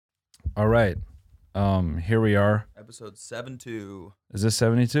All right. Here we are. Episode 72. Is this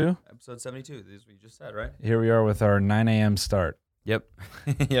 72? Episode 72. This is what you just said, right? Here we are with our 9 a.m. start. Yep.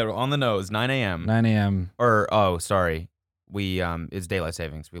 Yeah, on the nose, 9 a.m. 9 a.m. Oh, sorry. It's daylight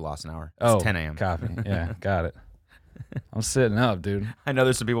savings. We lost an hour. It's 10 a.m. Copy. Yeah, got it. I'm sitting up, dude. I know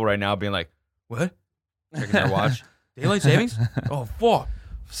there's some people right now being like, what? Checking their watch. Daylight savings? Oh, fuck.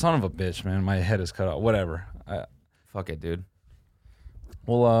 Son of a bitch, man. My head is cut off. Whatever. Fuck it, dude.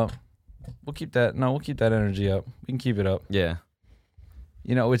 We'll keep that. No, we'll keep that energy up. We can keep it up. Yeah.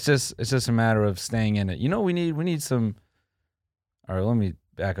 You know, it's just a matter of staying in it. You know, we need some. All right, let me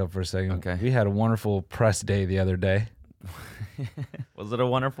back up for a second. Okay. We had a wonderful press day the other day. Was it a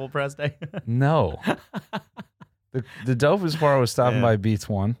wonderful press day? No. The dopest part was stopping by Beats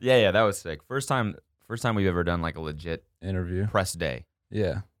One. Yeah, that was sick. First time we've ever done like a legit Interview. press day.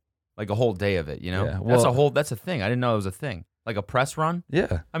 Yeah. Like a whole day of it, you know? Yeah, well, that's a thing. I didn't know it was a thing. Like a press run?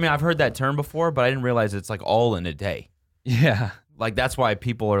 Yeah. I mean, I've heard that term before, but I didn't realize it's like all in a day. Yeah. Like that's why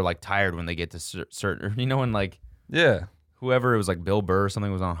people are like tired when they get to certain, you know, when like Yeah. whoever, it was like Bill Burr or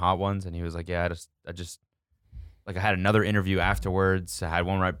something was on Hot Ones and he was like, yeah, I just like I had another interview afterwards. I had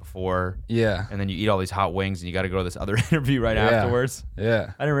one right before. Yeah. And then you eat all these hot wings and you got to go to this other interview right afterwards.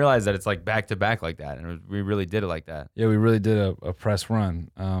 Yeah. I didn't realize that it's like back to back like that. And we really did it like that. Yeah, we really did a press run.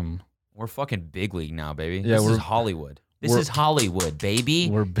 We're fucking big league now, baby. Yeah, this is Hollywood. This is Hollywood, baby.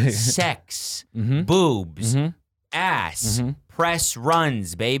 We're big. Sex, Mm-hmm. boobs, Mm-hmm. ass, Mm-hmm. press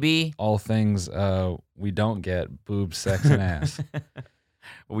runs, baby. All things we don't get: boobs, sex, and ass.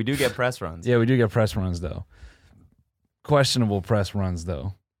 Well, we do get press runs. Yeah, we do get press runs though. Questionable press runs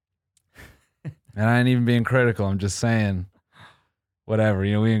though. And I ain't even being critical. I'm just saying, whatever.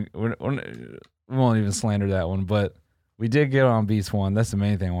 You know, we won't even slander that one, but we did get on Beats One. That's the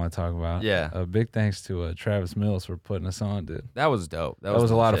main thing I want to talk about. Yeah. A big thanks to Travis Mills for putting us on, dude. That was dope. That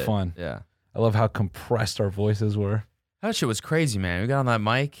was a lot of legit. fun. Yeah. I love how compressed our voices were. That shit was crazy, man. We got on that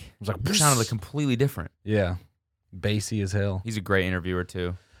mic. It was like, It sounded like completely different. yeah, bassy as hell. He's a great interviewer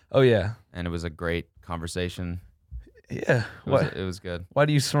too, Oh yeah, and it was a great conversation. yeah. It was good. Why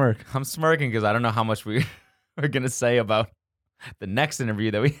do you smirk? I'm smirking because I don't know how much we are gonna say about the next interview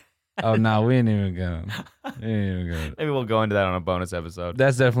that we. Oh no, we ain't even going. Maybe we'll go into that on a bonus episode.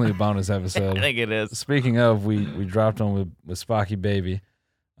 That's definitely a bonus episode. I think it is. Speaking of, we dropped on with Spocky Baby,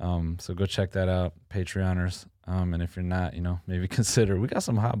 so go check that out, Patreoners. And if you're not, you know, maybe consider. We got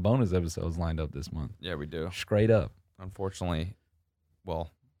some hot bonus episodes lined up this month. Yeah, we do. Straight up. Unfortunately,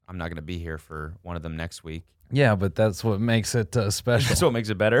 well, I'm not gonna be here for one of them next week. Yeah, but that's what makes it special. That's what makes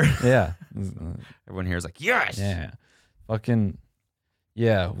it better. Yeah. Everyone here is like, yes. Yeah. Fucking.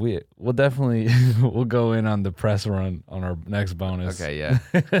 Yeah, we'll definitely we'll go in on the press run on our next bonus. Okay, yeah,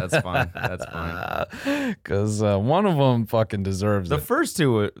 that's fine. That's fine. Because one of them fucking deserves The it. first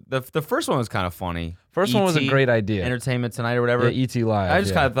two, the first one was kind of funny. First one was a great idea. Entertainment Tonight or whatever. Yeah, ET Live. I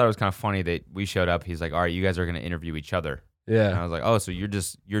just kind of thought it was kind of funny that we showed up. He's like, all right, you guys are going to interview each other. And I Yeah. was like, oh, so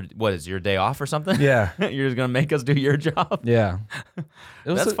what is your day off or something? Yeah. You're just going to make us do your job? Yeah.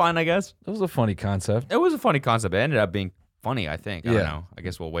 That's fine, I guess. It was a funny concept. It was a funny concept. It ended up being funny, I think. I Yeah. don't know. I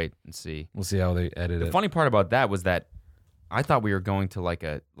guess we'll wait and see. We'll see how they edit The it. funny part about that was that I thought we were going to like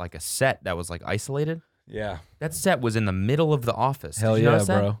a set that was like isolated. Yeah. That set was in the middle of the office. Hell Did you yeah, notice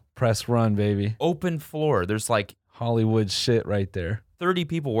that? bro. Press run, baby. Open floor. There's like Hollywood shit right there. 30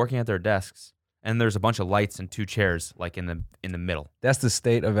 people working at their desks, and there's a bunch of lights and two chairs like in the middle. That's the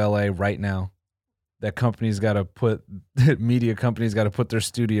state of LA right now. That media companies got to put their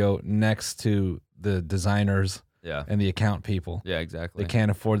studio next to the designers Yeah. and the account people. Yeah, exactly. They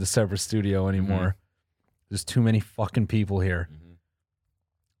can't afford the separate studio anymore. There's too many fucking people here. Mhm.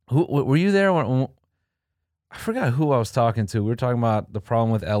 Who were you there when I forgot who I was talking to. We were talking about the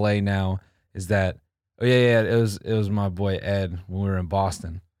problem with LA now is that it was my boy Ed when we were in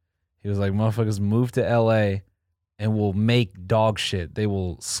Boston. He was like, motherfuckers move to LA and will make dog shit. They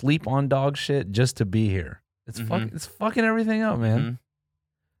will sleep on dog shit just to be here. It's fucking everything up, man.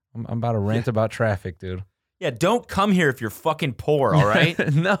 Mhm. I'm about to rant about traffic, dude. Yeah, don't come here if you're fucking poor, all right?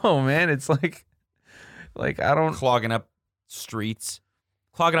 No, man. It's like I don't. Clogging up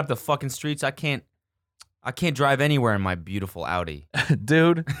the fucking streets. I can't drive anywhere in my beautiful Audi.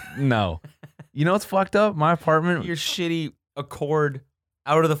 Dude, no. You know what's fucked up? My apartment. Your shitty Accord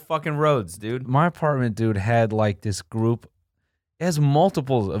out of the fucking roads, dude. My apartment, dude, had like this group. It has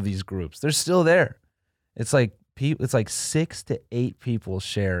multiples of these groups. They're still there. It's like 6 to 8 people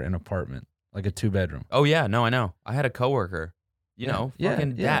share an apartment, like a 2-bedroom. Oh yeah, no, I know. I had a coworker,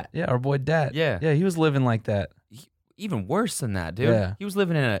 fucking Dat. Yeah, our boy Dat. Yeah. Yeah, he was living like that. Even worse than that, dude. Yeah. He was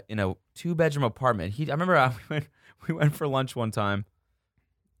living in a 2-bedroom apartment. I remember we went for lunch one time,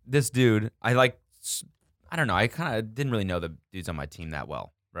 this dude, I don't know. I kind of didn't really know the dudes on my team that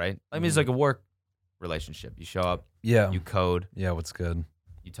well, right? I mean, it's like a work relationship. You show up, Yeah. you code, Yeah, what's good?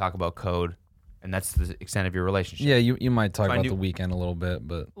 you talk about code, and that's the extent of your relationship. Yeah, you might talk So I about knew- the weekend a little bit,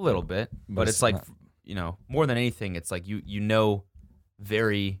 but A little bit, but it's like, more than anything, it's like you know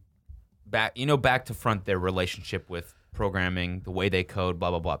very back to front their relationship with programming, the way they code, blah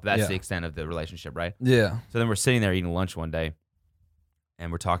blah blah. But that's the extent of the relationship, right? yeah. So then we're sitting there eating lunch one day,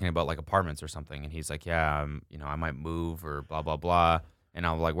 and we're talking about like apartments or something, and he's like, "Yeah, I might move or blah blah blah," and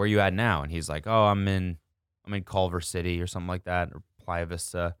I'm like, "Where are you at now?" And he's like, "Oh, I'm in Culver City or something like that, or Playa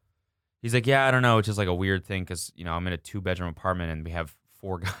Vista." He's like, "Yeah, I don't know, it's just like a weird thing because I'm in a 2-bedroom apartment and we have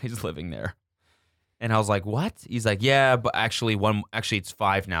 4 guys living there." And I was like, "What?" He's like, "Yeah, but actually it's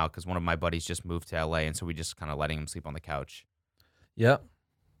 5 now because one of my buddies just moved to LA, and so we just kind of letting him sleep on the couch." Yep.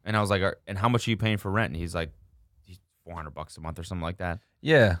 And I was like, "And how much are you paying for rent?" And he's like, $400 a month or something like that.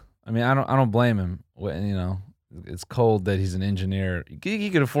 Yeah. I mean, I don't blame him. It's cold that he's an engineer. He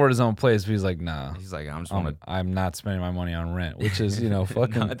could afford his own place, but he's like, nah. He's like, I'm not spending my money on rent, which is,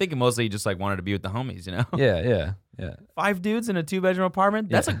 fucking. No, I think mostly he just like wanted to be with the homies, Yeah. 5 dudes in a 2-bedroom apartment?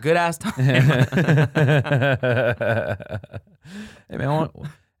 That's a good ass time.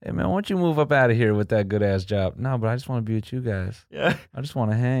 Hey man, why don't you move up out of here with that good ass job? No, but I just want to be with you guys. Yeah. I just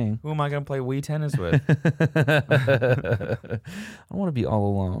want to hang. Who am I gonna play Wii tennis with? I want to be all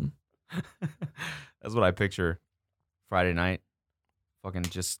alone. That's what I picture. Friday night, fucking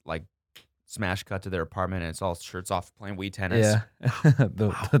just like smash cut to their apartment, and it's all shirts off playing Wii tennis. Yeah,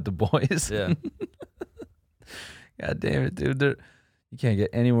 the boys. Yeah. God damn it, dude! You can't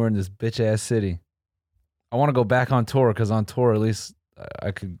get anywhere in this bitch ass city. I want to go back on tour because on tour at least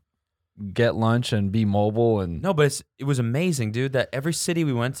I could get lunch and be mobile and. No, but it was amazing, dude. That every city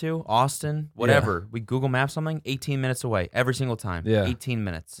we went to, Austin, whatever, we Google Map something, 18 minutes away every single time. Yeah. 18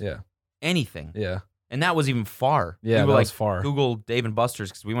 minutes. Yeah. Anything. Yeah. And that was even far. Yeah, we were was far. Google Dave and Buster's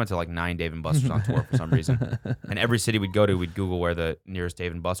because we went to like 9 Dave and Buster's on tour for some reason. And every city we'd go to, we'd Google where the nearest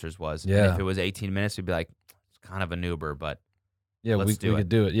Dave and Buster's was. Yeah. And if it was 18 minutes, we'd be like, it's kind of an Uber, but Yeah, we could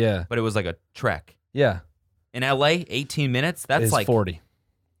do it. Yeah. But it was like a trek. Yeah. In LA, 18 minutes? That's It's like 40.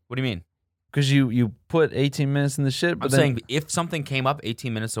 What do you mean? Because you put 18 minutes in the shit. But I'm saying if something came up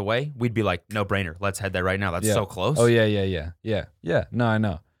 18 minutes away, we'd be like, no brainer. Let's head there right now. That's so close. Oh yeah. No, I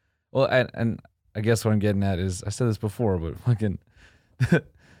know. Well, and I guess what I'm getting at is I said this before, but fucking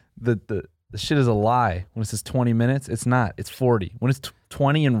the shit is a lie. When it says 20 minutes, it's not. It's 40. When it's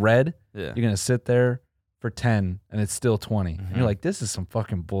 20 in red, you're gonna sit there for 10 and it's still 20. And you're like, this is some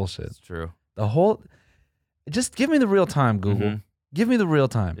fucking bullshit. It's true. Just give me the real time, Google. Mm-hmm. Give me the real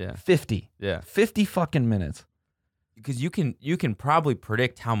time. Yeah. 50. Yeah. 50 fucking minutes. Because you can probably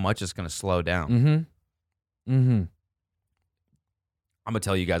predict how much it's gonna slow down. Mm-hmm. I'm gonna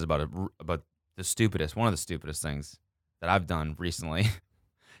tell you guys about one of the stupidest things that I've done recently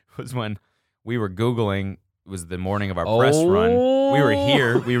was when we were Googling. It was the morning of our press run. We were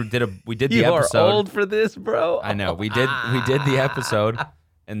here. We did the episode. You are old for this, bro. I know. We did the episode,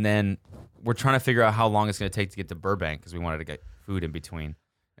 and then we're trying to figure out how long it's gonna take to get to Burbank because we wanted to get food in between.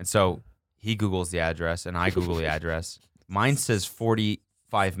 And so he Googles the address, and I Google the address. Mine says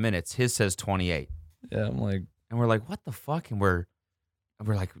 45 minutes. His says 28. Yeah, I'm like, and we're like, what the fuck? And we're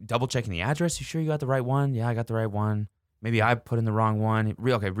like double checking the address. You sure you got the right one? Yeah, I got the right one. Maybe I put in the wrong one.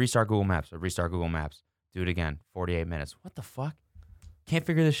 Okay, restart Google Maps. Do it again. 48 minutes. What the fuck? Can't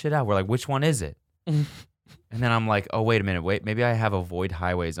figure this shit out. We're like, which one is it? And then I'm like, oh, wait a minute. Maybe I have avoid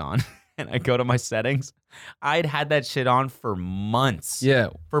highways on. And I go to my settings. I'd had that shit on for months. Yeah.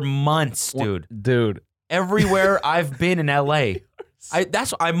 For months, dude. Dude. Everywhere I've been in LA.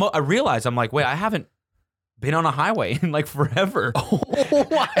 I realized, I'm like, wait, I haven't been on a highway in like forever.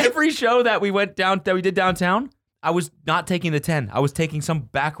 Every show that we did downtown, I was not taking the 10. I was taking some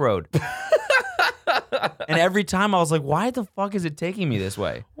back road. And every time I was like, why the fuck is it taking me this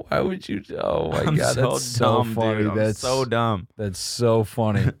way? Why would you? Oh my I'm God, that's so dumb, funny. dude. That's so dumb. That's so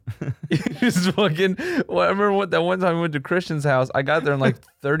funny. You just fucking. Well, I remember that one time we went to Christian's house. I got there in like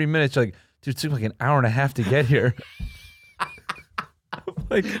 30 minutes. You're like, dude, it took like an hour and a half to get here.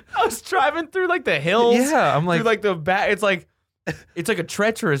 Like I was driving through like the hills. Yeah, I'm like, through like the back. It's like a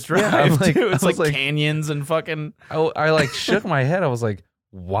treacherous drive. Yeah, like, too. It's like canyons and fucking. I like shook my head. I was like,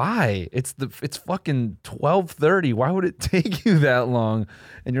 why? It's fucking 12:30. Why would it take you that long?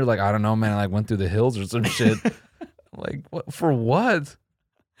 And you're like, I don't know, man. I like went through the hills or some shit. I'm like, what for? What?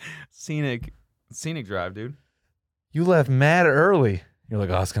 Scenic drive, dude. You left mad early. You're like,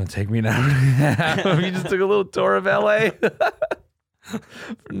 oh, it's gonna take me an hour and a half. You just took a little tour of LA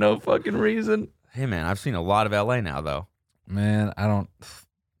for no fucking reason. Hey man, I've seen a lot of LA now though. Man, I don't.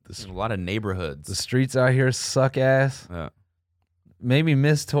 A lot of neighborhoods. The streets out here suck ass. Yeah. Made me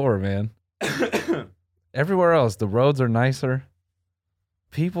miss Tor, man. Everywhere else, the roads are nicer.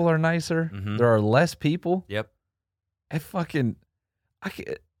 People are nicer. Mhm. There are less people. Yep.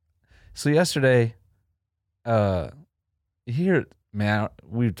 So yesterday, here, man,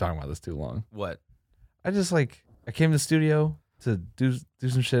 we were talking about this too long. What? I came to the studio to do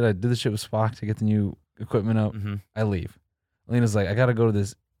some shit. I did the shit with Spock to get the new equipment up. Mm-hmm. I leave. Lena's like, I gotta go to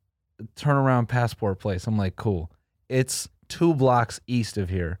this turnaround passport place. I'm like, cool. It's 2 blocks east of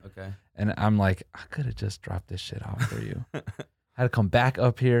here. Okay. And I'm like, I could have just dropped this shit off for you. I had to come back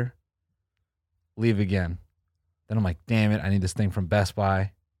up here, leave again. Then I'm like, damn it, I need this thing from Best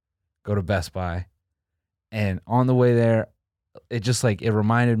Buy. Go to Best Buy. And on the way there, it just like, it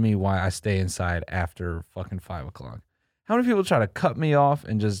reminded me why I stay inside after fucking 5 o'clock. How many people try to cut me off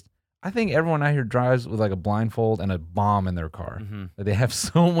and just, I think everyone out here drives with like a blindfold and a bomb in their car. Mm-hmm. Like they have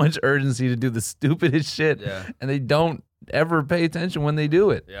so much urgency to do the stupidest shit. Yeah. And they don't ever pay attention when they do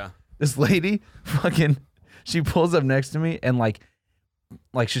it. Yeah. This lady fucking, she pulls up next to me and like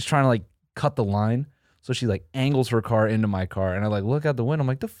she's trying to like cut the line. So she like angles her car into my car and I like look out the window. I'm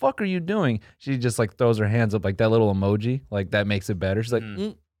like, the fuck are you doing? She just like throws her hands up like that little emoji. Like that makes it better. She's like,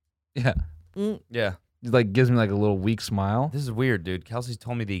 yeah. Yeah. She like gives me like a little weak smile. This is weird, dude. Kelsey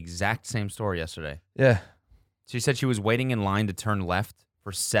told me the exact same story yesterday. Yeah. She said she was waiting in line to turn left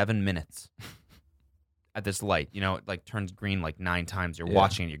for 7 minutes at this light. You know, it like turns green like 9 times. You're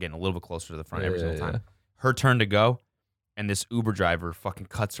watching it. You're getting a little bit closer to the front every single time. Her turn to go, and this Uber driver fucking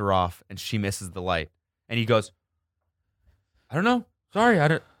cuts her off, and she misses the light. And he goes, I don't know. Sorry, I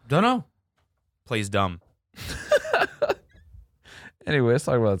don't know. Plays dumb. Anyway, let's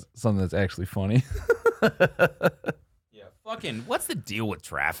talk about something that's actually funny. Yeah, fucking, what's the deal with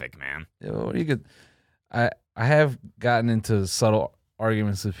traffic, man? I have gotten into subtle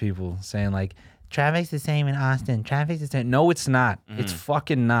arguments with people saying like, traffic's the same in Austin. Traffic's the same. No, it's not. It's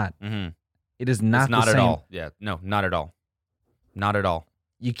fucking not. It is not the same. Not at all. Yeah, no, not at all. Not at all.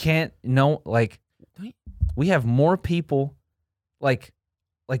 You can't, no, like, we have more people, like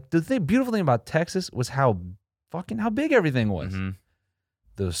the beautiful thing about Texas was how big everything was.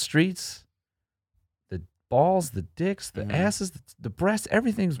 The streets, the balls, the dicks, the asses, the breasts,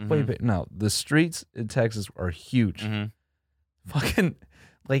 everything's way big. No, the streets in Texas are huge. Fucking,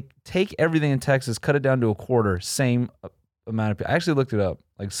 like, take everything in Texas, cut it down to a quarter, same amount of people. I actually looked it up,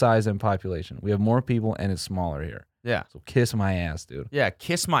 like size and population. We have more people and it's smaller here. Yeah. So kiss my ass, dude. Yeah,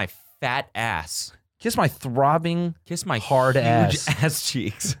 kiss my fat ass. Kiss my throbbing, kiss my hard huge ass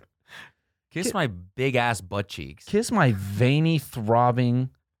cheeks. Kiss my big ass butt cheeks. Kiss my veiny, throbbing,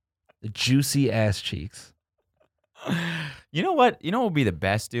 juicy ass cheeks. You know what? You know what would be the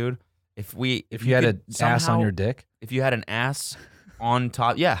best, dude? If you had an ass on your dick? If you had an ass on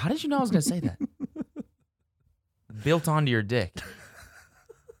top. Yeah, how did you know I was going to say that? Built onto your dick.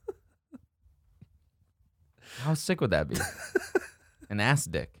 How sick would that be? An ass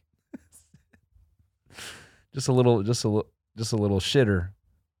dick. Just a little shitter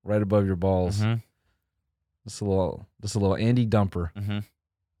right above your balls. Just a little Andy Dumper.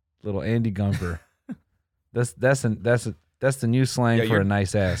 Little Andy Gumper. That's the new slang for a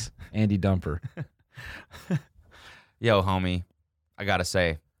nice ass. Andy Dumper. Yo, homie, I gotta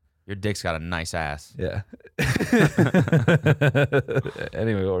say, your dick's got a nice ass. Yeah.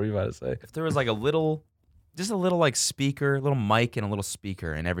 Anyway, what were you about to say? If there was like just a little like speaker, a little mic and a little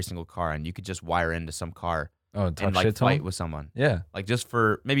speaker in every single car, and you could just wire into some car and like shit fight with someone. Yeah. Like just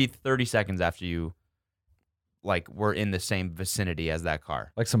for maybe 30 seconds after you like were in the same vicinity as that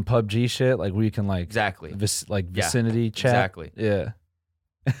car. Like some PUBG shit, like where you can like exactly vicinity chat. Exactly. Yeah.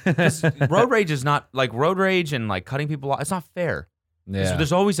 Road rage is not like road rage and like cutting people off. It's not fair. Yeah.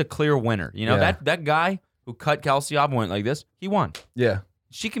 There's always a clear winner. You know, that guy who cut Kelsey off and went like this, he won. Yeah.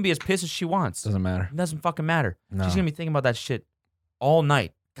 She can be as pissed as she wants. Doesn't matter. It doesn't fucking matter. No. She's gonna be thinking about that shit all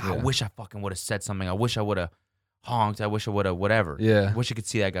night. God, Yeah. I wish I fucking would have said something. I wish I would have honked. I wish I would have whatever. Yeah. I wish I could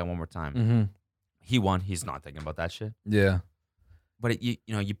see that guy one more time. He won. He's not thinking about that shit. Yeah. But you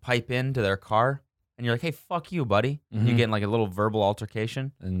pipe into their car and you're like, hey, fuck you, buddy. You get in like a little verbal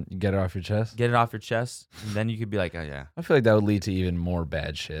altercation. And you get it off your chest? Get it off your chest. And then you could be like, oh, yeah. I feel like that would lead to even more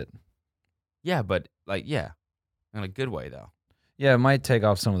bad shit. Yeah, but like, yeah. In a good way, though. Yeah, it might take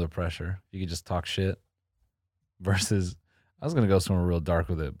off some of the pressure. You could just talk shit. Versus, I was going to go somewhere real dark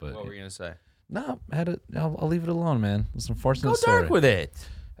with it, but. What were you going to say? No, I'll leave it alone, man. It's an unfortunate Go story. dark with it.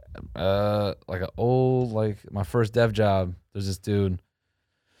 Like my first dev job, there's this dude.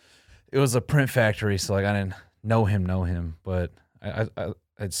 It was a print factory, so like I didn't know him, but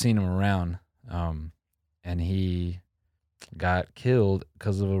I'd seen him around. And he got killed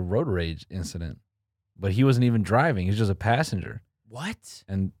because of a road rage incident. But he wasn't even driving. He was just a passenger. What?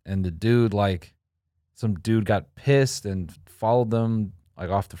 And the dude, like, some dude got pissed and followed them, like,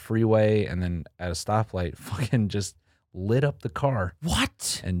 off the freeway, and then at a stoplight fucking just lit up the car.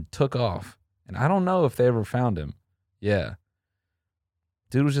 What? And took off. And I don't know if they ever found him. Yeah.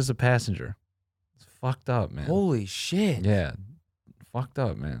 Dude was just a passenger. It's fucked up, man. Holy shit. Yeah. Fucked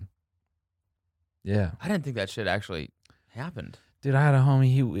up, man. Yeah. I didn't think that shit actually happened. Dude, I had a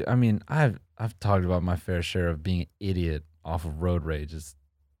homie. I've talked about my fair share of being an idiot off of road rage. It's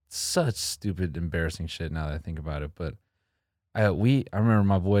such stupid, embarrassing shit now that I think about it. But I remember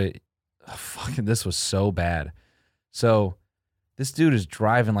my boy, fucking, this was so bad. So this dude is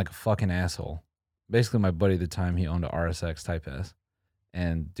driving like a fucking asshole. Basically, my buddy at the time, he owned a RSX Type S.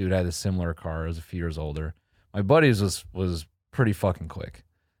 And dude had a similar car. It was a few years older. My buddy's was pretty fucking quick.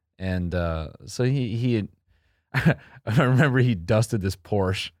 And so he had, I remember he dusted this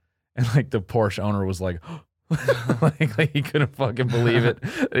Porsche, and like the Porsche owner was like, like he couldn't fucking believe it.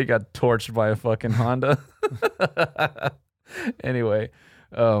 He got torched by a fucking Honda. Anyway,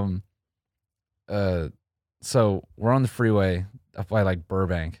 so we're on the freeway up by like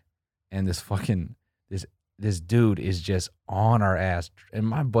Burbank, and this dude is just on our ass, and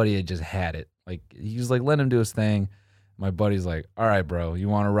my buddy had just had it. Like, he was like, let him do his thing. My buddy's like, all right, bro, you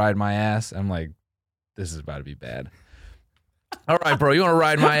want to ride my ass? I'm like, this is about to be bad. All right, bro, you want to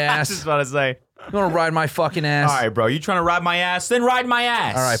ride my ass? I was just about to say. You want to ride my fucking ass? All right, bro, you trying to ride my ass? Then ride my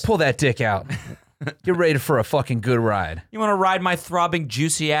ass. All right, pull that dick out. Get ready for a fucking good ride. You want to ride my throbbing,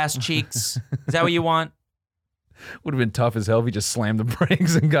 juicy ass cheeks? Is that what you want? Would have been tough as hell if he just slammed the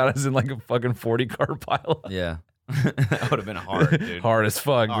brakes and got us in like a fucking 40-car pile. Yeah. That would have been hard, dude. Hard as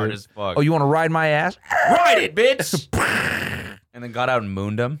fuck, Hard dude. as fuck. Oh, you want to ride my ass? Ride it, bitch! And then got out and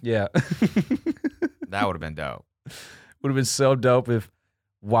mooned him. Yeah. That would have been dope. Would have been so dope if,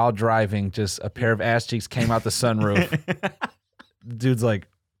 while driving, just a pair of ass cheeks came out the sunroof. Dude's like,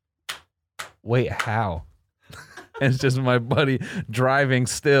 wait, how? And it's just my buddy driving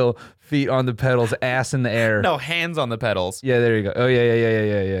still, feet on the pedals, ass in the air. No, hands on the pedals. Yeah, there you go. Oh,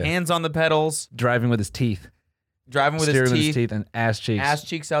 yeah. Hands on the pedals. Driving with his teeth. Driving with Steering his with teeth. his teeth and ass cheeks. Ass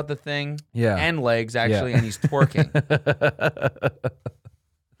cheeks out the thing. Yeah. And legs, actually, Yeah. and he's twerking.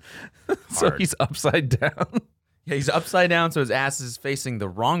 So he's upside down. Yeah, he's upside down, so his ass is facing the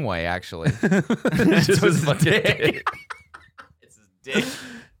wrong way, actually. It's just his dick. It's his dick.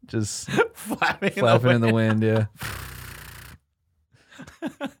 Just Flapping in the wind, yeah.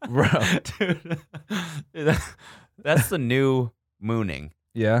 Bro. Dude, that's the new mooning.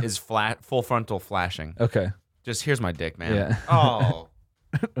 Yeah. Is full frontal flashing. Okay. Just here's my dick, man. Yeah. Oh.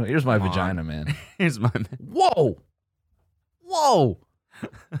 Here's my Come vagina, on. man. Here's my man. Whoa.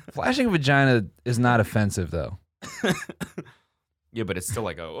 Flashing a vagina is not offensive, though. Yeah, but it's still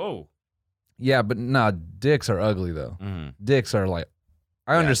like, oh. Yeah, but no, dicks are ugly, though. Mm. Dicks are like,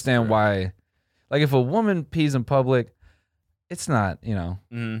 I Yeah, understand true. why. Like, if a woman pees in public, it's not,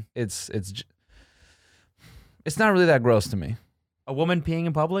 Mm. it's not really that gross to me. A woman peeing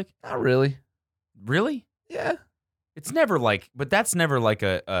in public? Not really. Really? Yeah. It's never like, but that's never like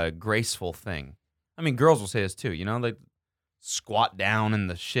a graceful thing. I mean, girls will say this too, like squat down in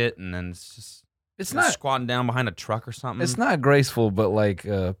the shit and then it's just It's not squatting down behind a truck or something. It's not graceful, but like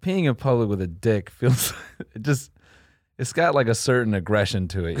peeing in public with a dick feels it's got like a certain aggression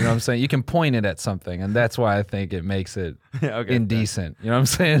to it. You know what I'm saying? You can point it at something, and that's why I think it makes it Okay, indecent. You know what I'm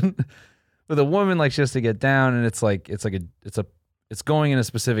saying? With a woman, like, she has to get down, and it's going in a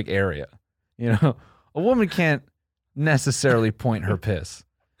specific area. A woman can't necessarily point her piss.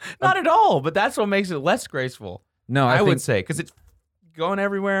 Not at all, but that's what makes it less graceful. No, I think, would say, because it's going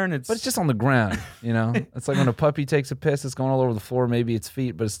everywhere and it's. but it's just on the ground. It's like when a puppy takes a piss, it's going all over the floor. Maybe it's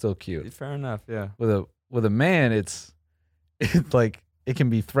feet, but it's still cute. Fair enough, yeah. With a man, it's like it can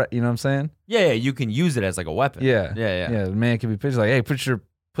be threat. You know what I'm saying? Yeah, you can use it as like a weapon. Yeah. Yeah. The man can be pissed like, hey,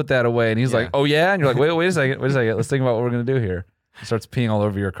 put that away, and he's Yeah. like, oh yeah, and you're like, wait a second, let's think about what we're gonna do here. He starts peeing all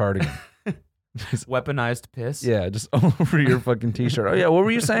over your cardigan. Weaponized piss. Yeah, just all over your fucking t-shirt. Oh yeah, what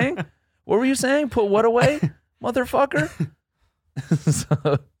were you saying? Put what away, motherfucker?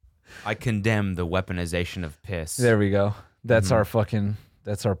 So, I condemn the weaponization of piss. there we go. That's Mhm.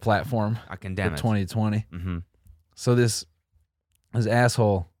 that's our platform I for condemn it. 2020. Mm-hmm. So this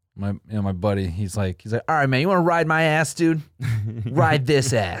asshole, my buddy, he's like, all right, man, you want to ride my ass, dude? Ride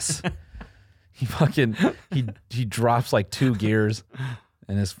this ass. He drops like 2 gears,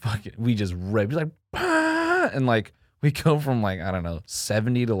 and we just rip. He's like, bah! And like we go from like, I don't know,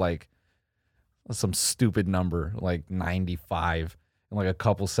 70 to like some stupid number, like 95 in like a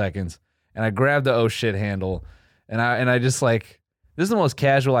couple seconds. And I grab the oh shit handle, And I just like, this is the most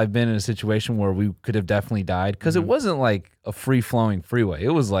casual I've been in a situation where we could have definitely died because it wasn't like a free-flowing freeway. It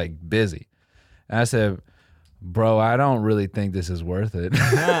was like busy. And I said, bro, I don't really think this is worth it.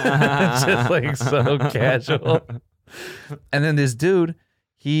 It's just like so casual. And then this dude,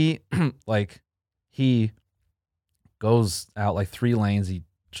 he goes out like 3 lanes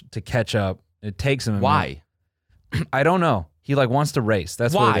to catch up. It takes him a Why? minute. I don't know. He like wants to race.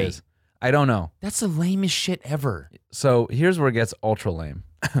 That's Why? what it is. I don't know. That's the lamest shit ever. So here's where it gets ultra lame.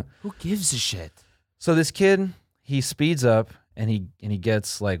 Who gives a shit? So this kid, he speeds up and he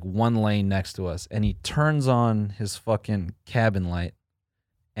gets like 1 lane next to us and he turns on his fucking cabin light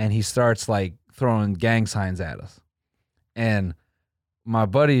and he starts like throwing gang signs at us. And my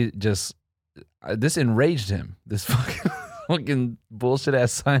buddy just, this enraged him. This fucking bullshit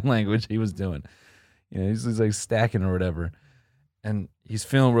ass sign language he was doing. You know, he's like stacking or whatever. And he's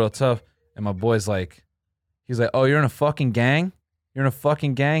feeling real tough. And my boy's like, he's like, oh, you're in a fucking gang? You're in a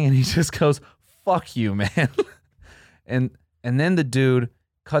fucking gang? And he just goes, fuck you, man. and then the dude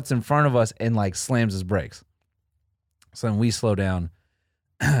cuts in front of us and like slams his brakes. So then we slow down.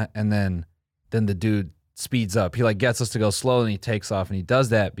 And then the dude speeds up. He like gets us to go slow and he takes off. And he does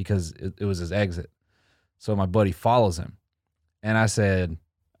that because it was his exit. So my buddy follows him. And I said,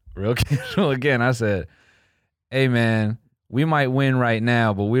 real casual again, I said, hey, man, we might win right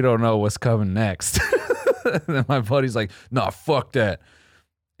now, but we don't know what's coming next. And then my buddy's like, nah, fuck that.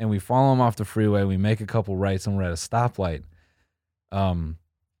 And we follow him off the freeway. We make a couple rights and we're at a stoplight.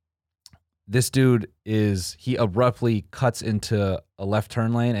 This dude he abruptly cuts into a left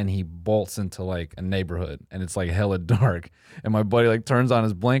turn lane and he bolts into like a neighborhood and it's like hella dark. And my buddy like turns on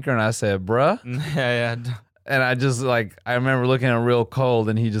his blinker and I said, bruh. Yeah. And I just like, I remember looking at him real cold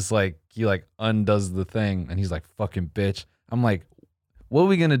and he undoes the thing and he's like, fucking bitch. I'm like, what are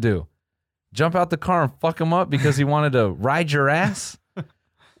we going to do? Jump out the car and fuck him up because he wanted to ride your ass?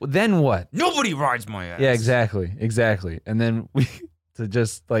 Then what? Nobody rides my ass. Yeah, exactly. And then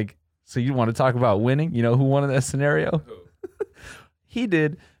so you want to talk about winning? You know who won in that scenario? Who? He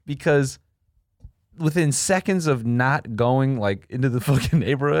did, because within seconds of not going like into the fucking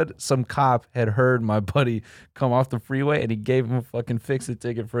neighborhood, some cop had heard my buddy come off the freeway and he gave him a fucking fix-it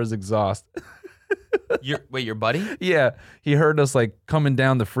ticket for his exhaust. Your buddy? Yeah, he heard us like coming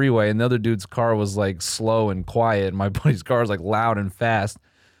down the freeway and the other dude's car was like slow and quiet and my buddy's car was like loud and fast.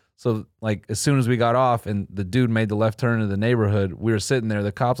 So like as soon as we got off and the dude made the left turn into the neighborhood, we were sitting there,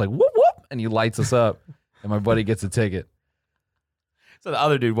 the cop's like whoop whoop and he lights us up and my buddy gets a ticket. So the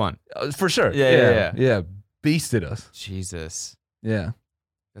other dude won. For sure. Yeah. Beasted us. Jesus. Yeah.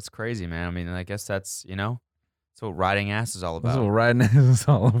 That's crazy, man. I mean, I guess that's what riding ass is all about. That's what riding ass is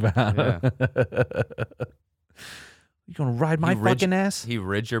all about. Yeah. You gonna ride my fucking ass? He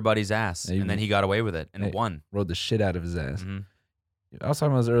ridged your buddy's ass, and then he got away with it and won. Rode the shit out of his ass. Mm-hmm. I was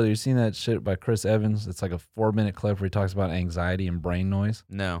talking about this earlier. You seen that shit by Chris Evans? It's like a 4-minute clip where he talks about anxiety and brain noise.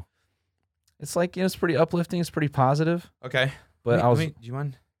 No. It's like, it's pretty uplifting. It's pretty positive. Okay. But do you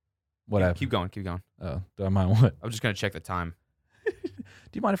mind? What happened? Keep going. Oh, do I mind what? I'm just gonna check the time.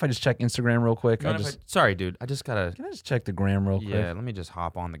 Do you mind if I just check Instagram real quick? Sorry, dude. I just gotta. Can I just check the gram real quick? Yeah, let me just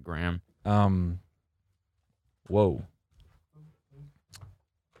hop on the gram. Whoa.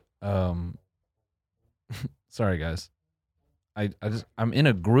 Sorry guys. I'm in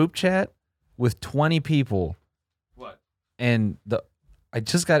a group chat with 20 people. What? And I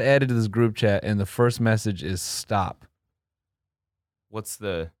just got added to this group chat and the first message is stop. What's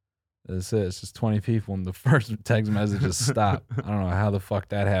the? That's it. It's just 20 people and the first text message is stop. I don't know how the fuck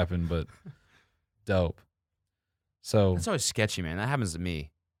that happened, but dope. So that's always sketchy, man. That happens to me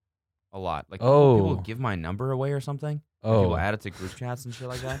a lot. Like Oh. people give my number away or something. Oh. People add it to group chats and shit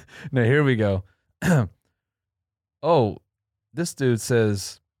like that. No, here we go. Oh, this dude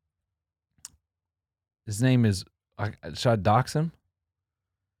says his name is, should I dox him?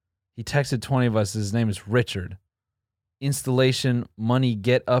 He texted 20 of us. His name is Richard. Installation money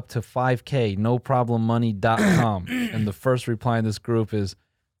get up to 5K, no problem money.com. And the first reply in this group is,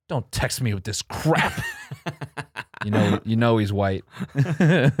 don't text me with this crap. You know he's white.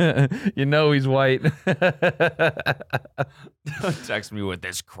 You know he's white. Don't text me with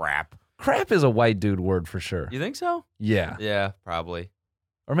this crap. Crap is a white dude word for sure. You think so? Yeah. Yeah, probably.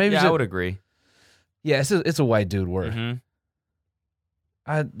 Or maybe I would agree. Yeah, it's a white dude word. Mm-hmm.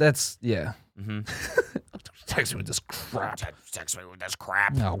 Yeah. Mm-hmm. Text me with this crap. Text me with this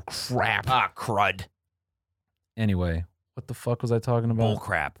crap. Oh, crap. Ah, crud. Anyway, what the fuck was I talking about? Bull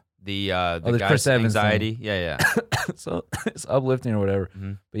crap. The the guy's Chris Evans anxiety. Yeah. So it's uplifting or whatever.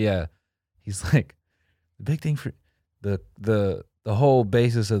 Mm-hmm. But yeah, he's like, the big thing for the whole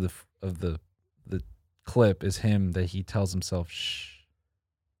basis of the clip is him that he tells himself shh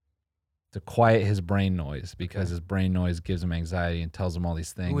to quiet his brain noise because his brain noise gives him anxiety and tells him all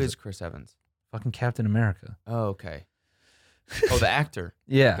these things. Who is Chris Evans? Fucking Captain America. Oh, okay. Oh, the actor.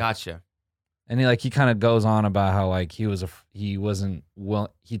 Yeah. Gotcha. And he kind of goes on about how like he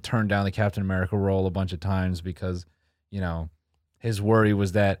turned down the Captain America role a bunch of times because, you know, his worry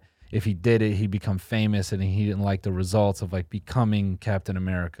was that if he did it, he'd become famous, and he didn't like the results of like becoming Captain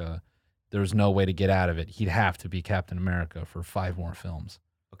America. There was no way to get out of it. He'd have to be Captain America for 5 more films.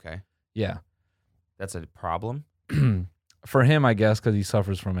 Okay. Yeah. That's a problem? For him, I guess, because he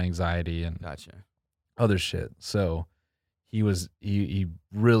suffers from anxiety and Gotcha. other shit. So he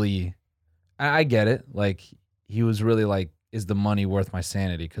really, I get it. Like, he was really like, is the money worth my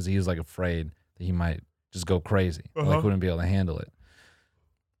sanity? Because he was like afraid that he might just go crazy. Like, wouldn't be able to handle it.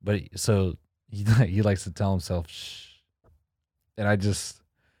 But so he likes to tell himself, shh. And I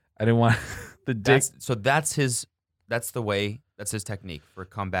didn't want the dick. That's his technique for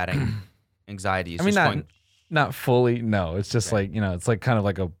combating anxiety. I mean, not fully. No, it's just like, you know, it's like kind of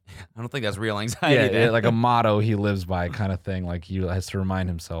like a. I don't think that's real anxiety. Yeah, like a motto he lives by kind of thing. Like he has to remind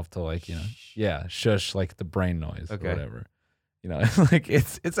himself to like, you know, shush, like the brain noise or whatever. You know, like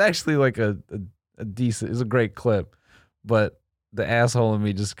it's actually like a decent, it's a great clip, but the asshole in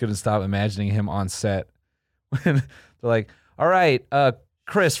me just couldn't stop imagining him on set when they're like, all right,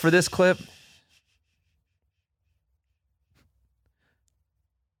 Chris, for this clip.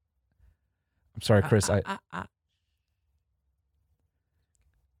 I'm sorry, Chris.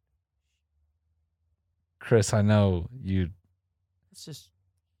 Chris, I know you. Let's just.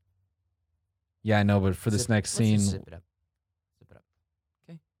 Yeah, I know, but for this next scene. Let's just zip it up. Zip it up.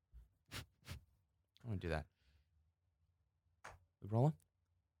 Okay. I want to do that. We rolling?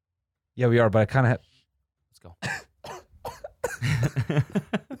 Yeah, we are, but I kind of. Let's go.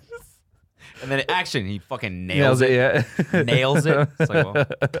 And then action. He fucking nails it. Yeah. Nails it. It's like, well.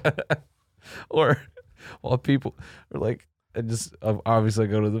 Or while people are like, I just obviously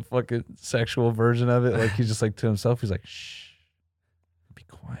go to the fucking sexual version of it. Like he's just like to himself. He's like, shh, be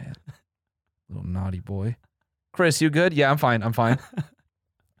quiet, little naughty boy. Chris, you good? Yeah, I'm fine. I'm fine. You're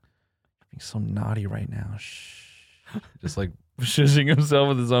being so naughty right now. Shh. Just like shushing himself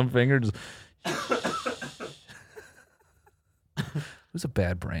with his own finger. Just. Who's a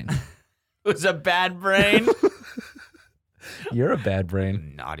bad brain? Who's a bad brain? You're a bad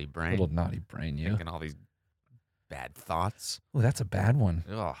brain. Naughty brain. Little naughty brain, you. Thinking all these bad thoughts. Oh, that's a bad one.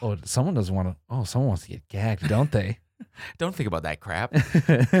 Ugh. Oh, someone doesn't want to. Oh, someone wants to get gagged, don't they? Don't think about that crap.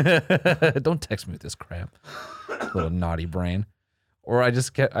 Don't text me with this crap. Little naughty brain. Or I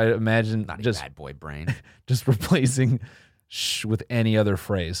imagine Naughty just bad boy brain. Just replacing shh with any other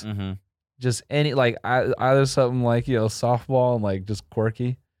phrase. Mm-hmm. Just any, like, either something like, you know, softball and like just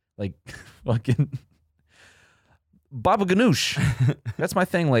quirky. Like fucking Baba Ganoush. That's my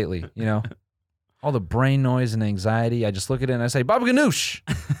thing lately, you know. All the brain noise and anxiety. I just look at it and I say, Baba Ganoush.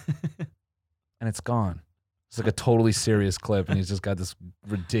 And it's gone. It's like a totally serious clip, and he's just got this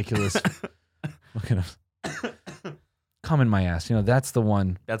ridiculous looking come in my ass. You know, that's the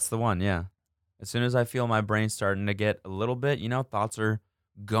one. That's the one, yeah. As soon as I feel my brain starting to get a little bit, you know, thoughts are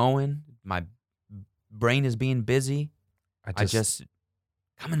going, my brain is being busy, I just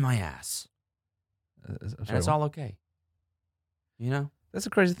come in my ass. And it's all okay. You know? That's a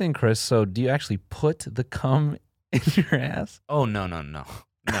crazy thing, Chris. So do you actually put the cum in your ass? Oh, no. No,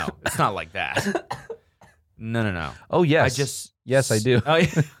 it's not like that. No. Oh, yes. Yes, I do. Oh,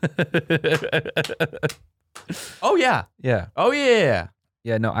 yeah. Oh, yeah. Yeah. Oh, yeah.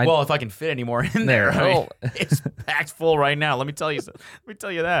 Yeah, no. Well, if I can fit any more in there. I mean, Oh. it's packed full right now. Let me tell you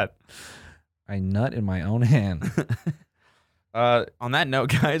that. I nut in my own hand. On that note,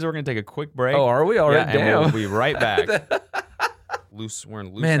 guys, we're going to take a quick break. Oh, are we already? Yeah, Damn. and we'll be right back. We're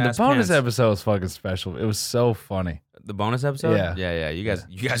in loose Man, the ass bonus pants. episode was fucking special. It was so funny. The bonus episode? Yeah. Yeah. You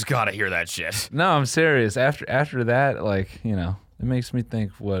guys got to hear that shit. No, I'm serious. After that, like, you know, it makes me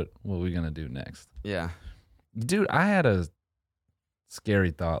think what we're going to do next. Yeah. Dude, I had a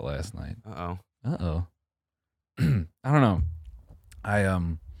scary thought last night. Uh-oh. I don't know.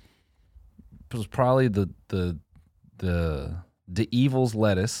 It was probably the Evil's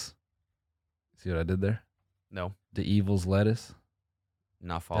lettuce. See what I did there? No. The Evil's lettuce.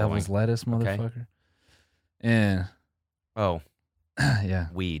 Not following. Devil's lettuce, motherfucker. And Oh. yeah.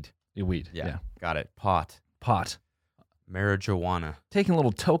 Weed. Weed. Yeah. Yeah. Got it. Pot. Marijuana. Taking a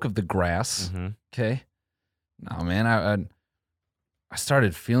little toke of the grass. Mm-hmm. Okay. No, man, I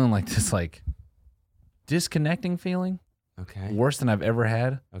started feeling like this, like, disconnecting feeling. Okay. Worse than I've ever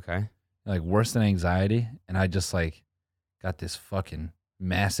had. Okay. Like, worse than anxiety. And I just, like, got this fucking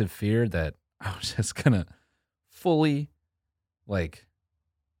massive fear that I was just gonna fully like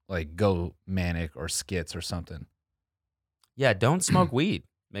go manic or skits or something. Yeah, don't smoke weed.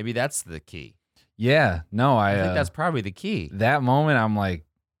 Maybe that's the key. Yeah, no, I think that's probably the key. that moment. I'm like,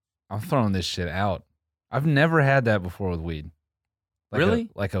 I'm throwing this shit out. I've never had that before with weed. Really?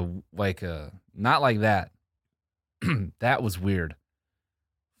 Like a not like that. That was weird.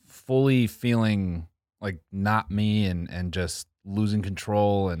 Fully feeling like not me and just losing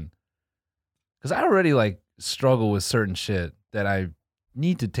control, and because I already like struggle with certain shit that I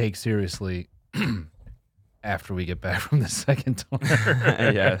need to take seriously after we get back from the second tour.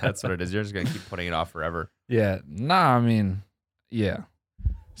 Yeah, that's what it is. You're just gonna keep putting it off forever. Yeah. Nah, I mean, yeah.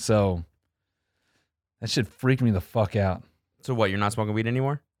 So that shit freaked me the fuck out. So what? You're not smoking weed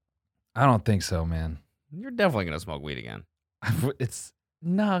anymore? I don't think so, man. You're definitely gonna smoke weed again. It's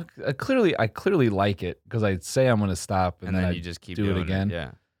no, I clearly like it because I say I'm gonna stop And then I you just keep do it doing again.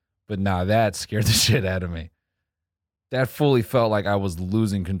 Yeah. But nah, that scared the shit out of me. That fully felt like I was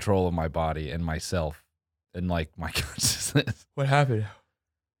losing control of my body and myself and like my consciousness. What happened?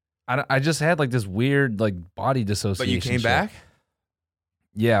 I just had like this weird like body dissociation. But you came shit. back?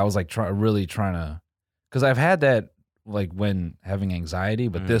 Yeah, I was like really trying to, because I've had that like when having anxiety,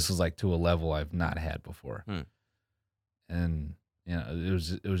 but this was like to a level I've not had before. And you know, it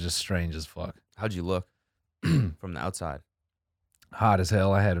was just strange as fuck. How'd you look from the outside? Hot as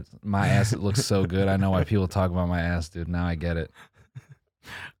hell. I had my ass. It looks so good. I know why people talk about my ass, dude. Now I get it.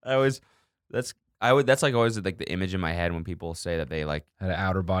 That's like always like the image in my head when people say that they like Had an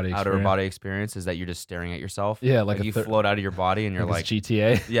outer body experience. outer body experience is that you're just staring at yourself. Yeah, like you float out of your body and you're like it's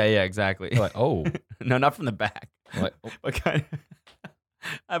GTA. yeah, exactly. You're like, oh, No, not from the back. like, oh. What kind of,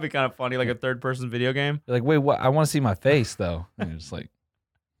 that'd be kind of funny, like a third person video game. You're like, wait, what? I want to see my face though. And you're just like,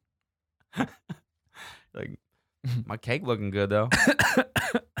 Like, my cake looking good though.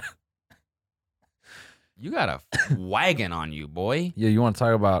 You got a wagon on you, boy. yeah, you want to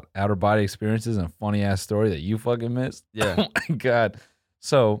talk about outer body experiences and a funny ass story that you fucking missed? Yeah. Oh my god.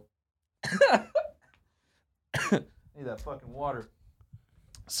 So, need that fucking water.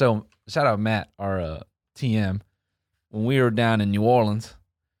 So, shout out Matt, our TM. When we were down in New Orleans,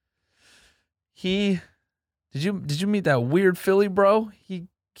 did you meet that weird Philly bro?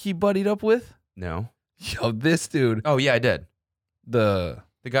 He buddied up with? No. Yo, this dude. Oh yeah, I did. The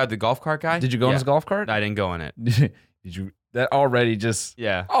guy, the golf cart guy. Did you go in his golf cart? I didn't go in it. Did you? That already just.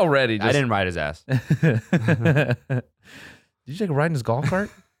 Yeah. Already just. I didn't ride his ass. Did you take a ride in his golf cart?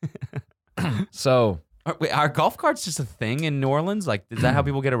 So. Wait, are golf carts just a thing in New Orleans? Like, is that how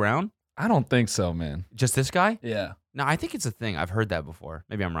people get around? I don't think so, man. Just this guy? Yeah. No, I think it's a thing. I've heard that before.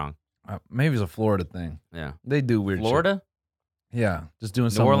 Maybe I'm wrong. Maybe it's a Florida thing. Yeah. They do weird Florida? shit. Yeah. Just doing New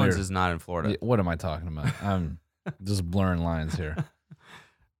something Orleans weird. is not in Florida. Yeah, what am I talking about? I'm just blurring lines here.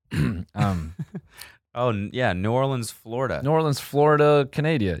 Oh, yeah. New Orleans, Florida. New Orleans, Florida,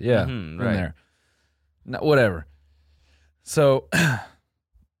 Canada. Yeah. Mhm, in right. there. No, whatever. So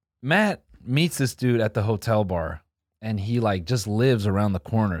Matt meets this dude at the hotel bar and he like just lives around the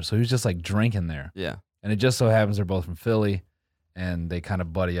corner. So he was just like drinking there. Yeah. And it just so happens they're both from Philly and they kind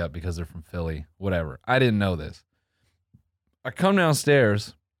of buddy up because they're from Philly. Whatever. I didn't know this. I come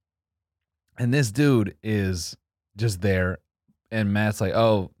downstairs and this dude is just there. And Matt's like,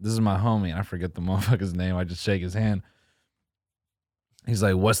 oh, this is my homie. And I forget the motherfucker's name. I just shake his hand. He's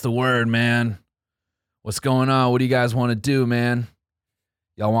like, what's the word, man? What's going on? What do you guys want to do, man?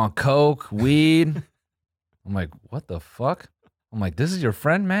 Y'all want coke, weed? I'm like, what the fuck? I'm like, this is your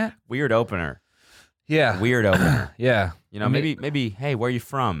friend, Matt? Weird opener. Yeah. Weird opener. Yeah. You know, maybe, hey, where are you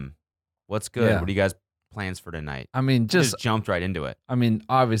from? What's good? Yeah. What do you guys plans for tonight? I mean, Just jumped right into it. I mean,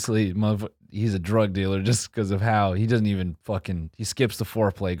 obviously, he's a drug dealer just because of how he doesn't even he skips the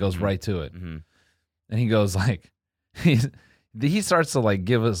foreplay, goes right to it. Mm-hmm. And he goes like, he starts to like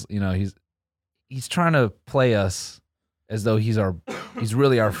give us, you know, he's trying to play us as though he's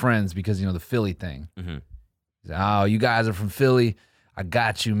really our friends because, you know, the Philly thing. Mm-hmm. He's like, oh, you guys are from Philly. I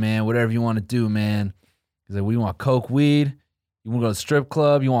got you, man. Whatever you want to do, man. He's like, we want coke, weed. You want to go to the strip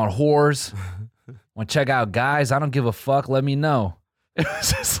club? You want whores? Want to check out guys? I don't give a fuck. Let me know. It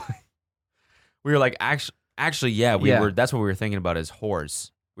was just like, We were like, actually, yeah, Yeah. were. That's what we were thinking about is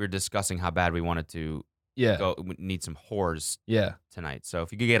whores. We were discussing how bad we wanted to yeah, we need some whores yeah. tonight. So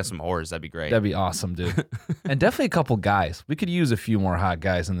if you could get us some whores, that'd be great. That'd be awesome, dude. And definitely a couple guys. We could use a few more hot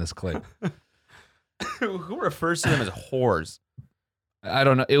guys in this clip. Who refers to them as whores? I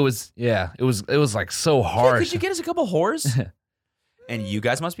don't know. It was like so Yeah, harsh. could you get us a couple whores? And you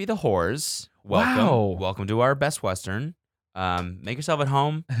guys must be the whores. Welcome. Wow. Welcome to our Best Western. Make yourself at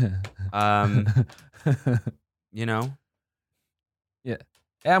home. You know. Yeah.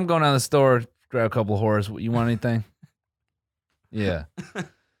 Hey, I'm going down the store, grab a couple of whores. You want anything? Yeah.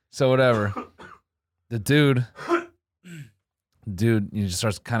 So whatever. The dude, he just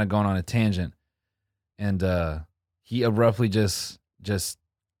starts kind of going on a tangent, and he abruptly just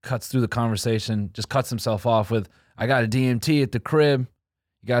cuts through the conversation, just cuts himself off with, "I got a DMT at the crib.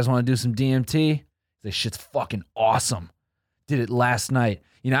 You guys want to do some DMT?" This shit's fucking awesome. Did it last night.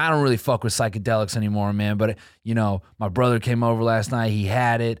 I don't really fuck with psychedelics anymore, man. But, my brother came over last night. He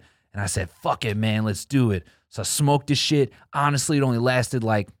had it. And I said, fuck it, man. Let's do it. So I smoked this shit. Honestly, it only lasted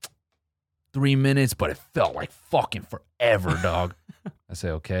like 3 minutes, but it felt like fucking forever, dog. I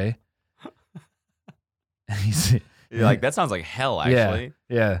said, okay. And You're like, that sounds like hell, actually.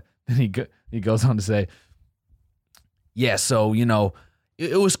 Yeah. Then he goes on to say, yeah, so,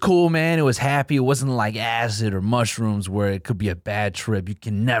 it was cool, man. It was happy. It wasn't like acid or mushrooms where it could be a bad trip. You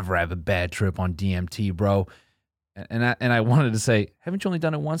can never have a bad trip on DMT, bro. And I wanted to say, haven't you only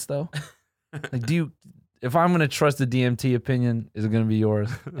done it once, though? Like, if I'm going to trust the DMT opinion, is it going to be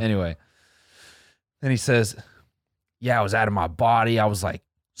yours? Anyway. Then he says, yeah, I was out of my body. I was like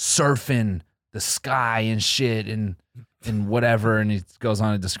surfing the sky and shit and whatever. And he goes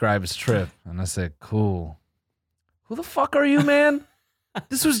on to describe his trip. And I said, cool. Who the fuck are you, man?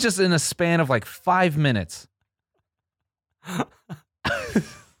 This was just in a span of like 5 minutes. I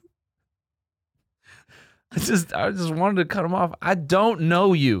just wanted to cut him off. I don't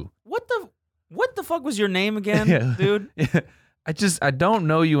know you. What the fuck was your name again, dude? Yeah. I don't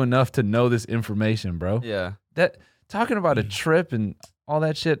know you enough to know this information, bro. Yeah. That talking about a trip and all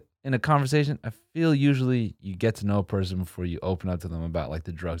that shit in a conversation, I feel usually you get to know a person before you open up to them about like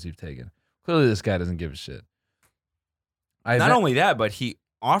the drugs you've taken. Clearly this guy doesn't give a shit. Not only that, but he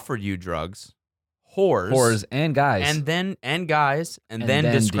offered you drugs, whores and guys, and then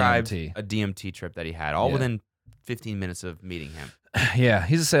described DMT. a DMT trip that he had, all within 15 minutes of meeting him. Yeah,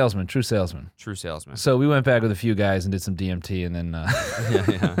 he's a salesman, true salesman. So we went back with a few guys and did some DMT, and then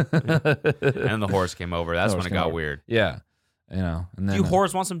and the horse came over. That's when it got weird. Yeah, and then do you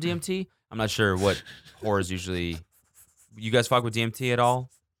whores want some DMT? I'm not sure what whores usually. You guys fuck with DMT at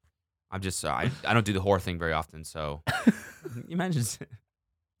all? I'm just I don't do the whore thing very often, so you imagine.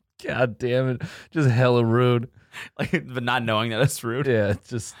 God damn it, just hella rude. Like, but not knowing that it's rude. Yeah, it's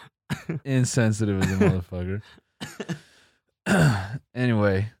just insensitive as a motherfucker.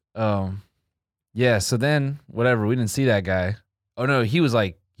 Anyway, yeah. So then, whatever. We didn't see that guy. Oh no, he was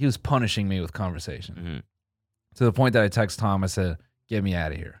punishing me with conversation to the point that I text Tom. I said, "Get me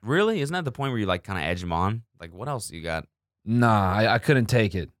out of here." Really? Isn't that the point where you like kind of edge him on? Like, what else you got? Nah, I couldn't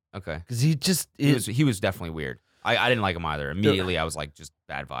take it. Okay, because he was definitely weird. I didn't like him either. Immediately, I was like, just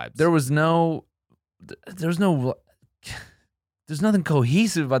bad vibes. There's nothing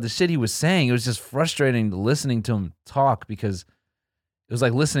cohesive about the shit he was saying. It was just frustrating listening to him talk because it was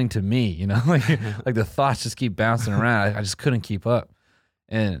like listening to me, like the thoughts just keep bouncing around. I just couldn't keep up.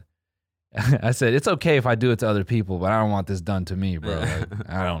 And I said, it's okay if I do it to other people, but I don't want this done to me, bro. Like,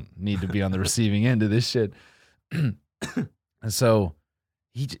 I don't need to be on the receiving end of this shit. And so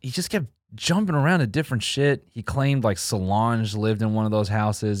he just kept jumping around to different shit. He claimed like Solange lived in one of those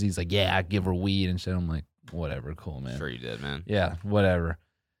houses. He's like, yeah, I give her weed and shit. I'm like, whatever, cool, man. Sure you did, man. Yeah, whatever.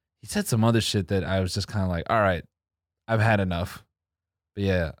 He said some other shit that I was just kind of like, all right, I've had enough. But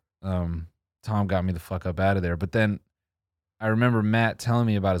yeah, Tom got me the fuck up out of there. But then I remember Matt telling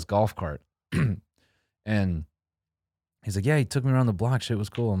me about his golf cart. And he's like, yeah, he took me around the block. Shit was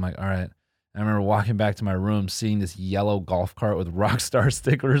cool. I'm like, all right. I remember walking back to my room, seeing this yellow golf cart with Rockstar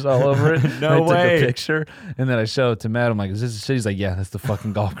stickers all over it. No way. I took a picture, and then I showed it to Matt. I'm like, is this shit? He's like, yeah, that's the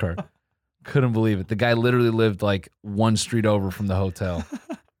fucking golf cart. Couldn't believe it. The guy literally lived like one street over from the hotel.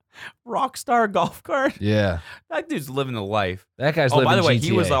 Rockstar golf cart? Yeah. That dude's living the life. That guy's living by the way, GTA.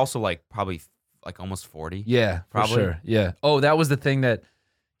 he was also like probably like almost 40. Yeah, probably. For sure. Yeah. Oh, that was the thing that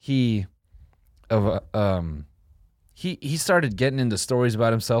he started getting into stories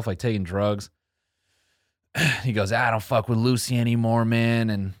about himself, like taking drugs. He goes, I don't fuck with Lucy anymore,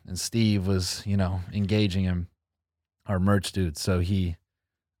 man. And Steve was, engaging him, our merch dude. So he,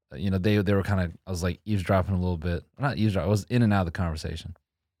 they were kind of, I was like eavesdropping a little bit. Not eavesdropping, I was in and out of the conversation.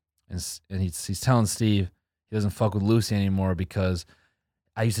 And he's telling Steve he doesn't fuck with Lucy anymore because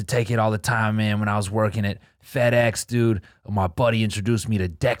I used to take it all the time, man, when I was working at FedEx, dude. My buddy introduced me to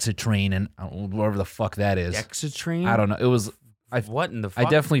Dexatrine and whatever the fuck that is. Dexatrine? I don't know. It was... what in the fuck? I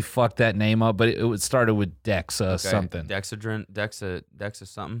definitely fucked that name up, but it started with Dex something. Dexa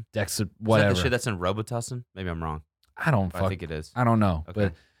something? Dexa whatever. Is that the shit that's in Robitussin? Maybe I'm wrong. I think it is. I don't know. Okay.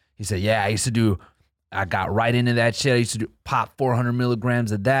 But he said, yeah, I used to do I got right into that shit. I used to pop 400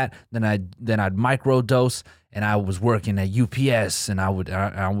 milligrams of that. Then I'd microdose, and I was working at UPS, and I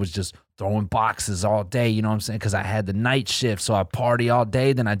was just throwing boxes all day, you know what I'm saying? Because I had the night shift, so I party all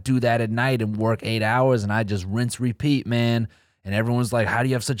day. Then I do that at night and work 8 hours, and I just rinse, repeat, man. And everyone's like, "How do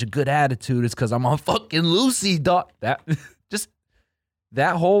you have such a good attitude?" It's because I'm on fucking Lucy, dog.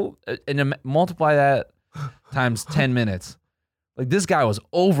 That whole, and then multiply that times 10 minutes. Like, this guy was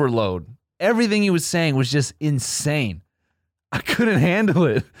overload. Everything he was saying was just insane. I couldn't handle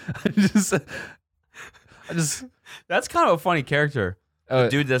it. I just. That's kind of a funny character. The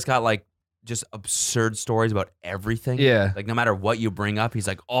dude that's got like just absurd stories about everything. Yeah. Like no matter what you bring up, he's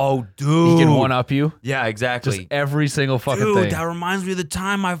like, "Oh, dude." He can one up you. Yeah, exactly. Just every single fucking Dude, thing. that reminds me of the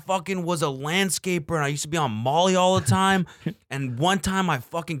time I fucking was a landscaper and I used to be on Molly all the time. And one time I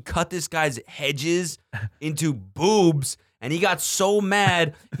fucking cut this guy's hedges into boobs and he got so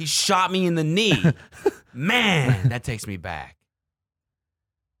mad he shot me in the knee. Man, that takes me back.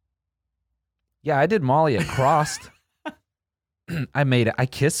 Yeah, I did Molly at Crossed. I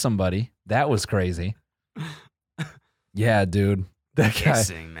kissed somebody. That was crazy. Yeah, dude. That guy.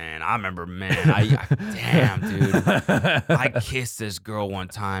 Kissing, man. I remember, man. Damn, dude. I kissed this girl one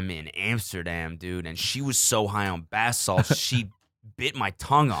time in Amsterdam, dude, and she was so high on bath salts, she bit my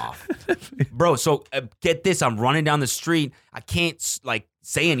tongue off. Bro, so get this. I'm running down the street. I can't, like,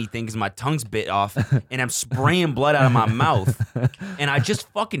 say anything because my tongue's bit off, and I'm spraying blood out of my mouth, and I just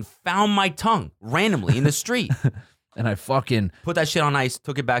fucking found my tongue randomly in the street. And I fucking put that shit on ice,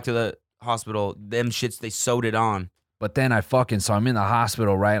 took it back to the hospital. Them shits, they sewed it on. But then so I'm in the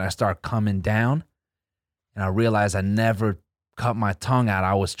hospital, right? And I start coming down, and I realize I never cut my tongue out.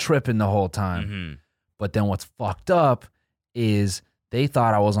 I was tripping the whole time. Mm-hmm. But then what's fucked up is they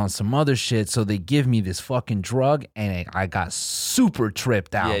thought I was on some other shit, so they give me this fucking drug, and I got super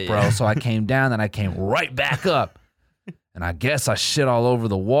tripped out, bro. So I came down, and I came right back up. And I guess I shit all over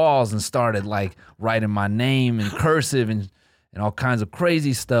the walls and started like writing my name in cursive and all kinds of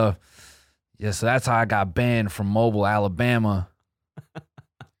crazy stuff. Yeah, so that's how I got banned from Mobile, Alabama.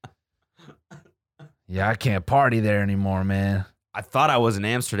 Yeah, I can't party there anymore, man. I thought I was in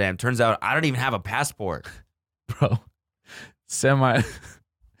Amsterdam. Turns out I don't even have a passport. Bro, semi-related.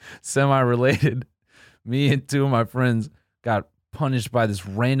 Me and two of my friends got punished by this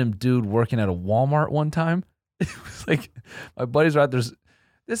random dude working at a Walmart one time. It was like, my buddies were out there.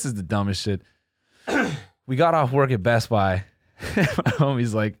 This is the dumbest shit. We got off work at Best Buy. My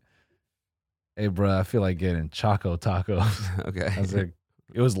homie's like, "Hey, bro, I feel like getting Choco Tacos." Okay. I was like,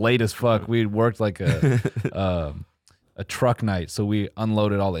 it was late as fuck. We had worked like a truck night, so we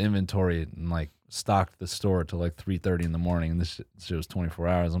unloaded all the inventory and like stocked the store till like 3:30 in the morning. And this shit was 24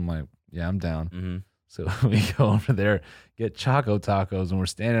 hours. I'm like, yeah, I'm down. Mm-hmm. So we go over there, get Choco Tacos, and we're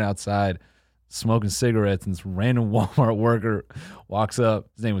standing outside smoking cigarettes, and this random Walmart worker walks up.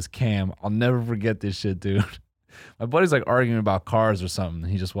 His name was Cam. I'll never forget this shit, dude. My buddy's like arguing about cars or something.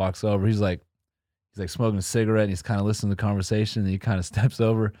 He just walks over. He's like smoking a cigarette, and he's kind of listening to the conversation, and he kind of steps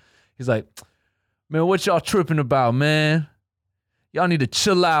over. He's like, "Man, what y'all tripping about, man? Y'all need to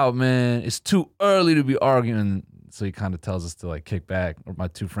chill out, man. It's too early to be arguing." So he kind of tells us to like kick back, or my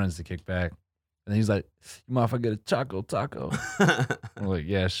two friends to kick back. And he's like, "You mind if I get a Choco Taco?" I'm like,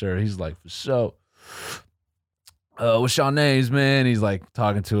 "Yeah, sure." He's like, "For sure. What's y'all names, man?" He's like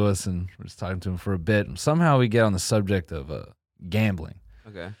talking to us, and we're just talking to him for a bit. And somehow we get on the subject of gambling.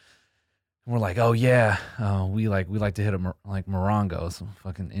 Okay. And we're like, "Oh yeah, we like to hit like Morongo, some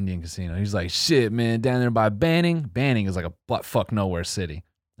fucking Indian casino." He's like, "Shit, man, down there by Banning. Banning is like a butt fuck nowhere city."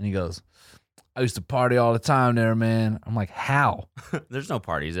 And he goes, "I used to party all the time there, man." I'm like, "How?" There's no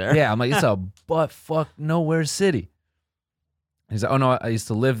parties there. Yeah, I'm like, "It's a butt fuck nowhere city." He's like, "Oh no, I used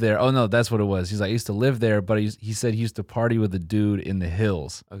to live there." Oh no, that's what it was. He's like, "I used to live there," but he said he used to party with a dude in the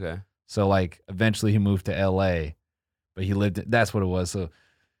hills. Okay. So like eventually he moved to LA, but he lived that's what it was. So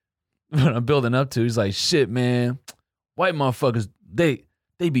what I'm building up to, he's like, "Shit, man, white motherfuckers, they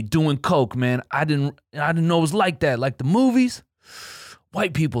be doing coke, man. I didn't know it was like that. Like the movies.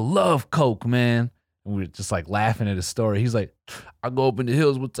 White people love coke, man." And we were just like laughing at his story. He's like, "I go up in the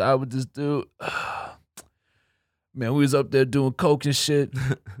hills one time with this dude. Man, we was up there doing coke and shit.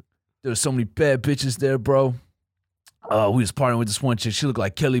 There was so many bad bitches there, bro. We was partying with this one chick. She looked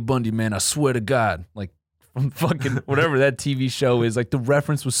like Kelly Bundy, man. I swear to God. Like from fucking whatever that TV show is. Like the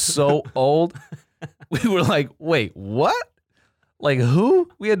reference was so old. We were like, "Wait, what? Like who?"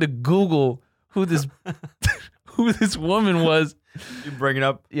 We had to Google who this woman was. You bring it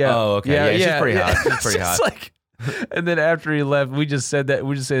up? Yeah. Oh, okay. Yeah, she's pretty hot. She's pretty hot. Like, and then after he left, we just said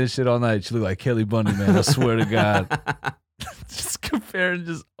this shit all night. She looked like Kelly Bundy, man. I swear to God. Just comparing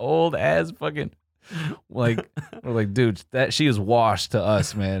just old ass fucking. Like, we're like, dude, that she is washed to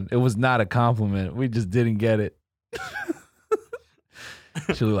us, man. It was not a compliment. We just didn't get it.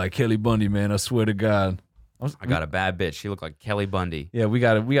 She looked like Kelly Bundy, man. I swear to God. I got a bad bitch. She looked like Kelly Bundy. Yeah, we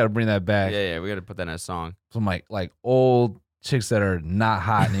gotta bring that back. Yeah, we gotta put that in a song. Some like old chicks that are not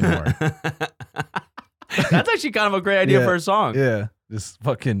hot anymore. That's actually kind of a great idea for a song. Yeah, this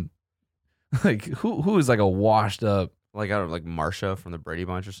fucking like who is like a washed up Like I don't know, like Marsha from the Brady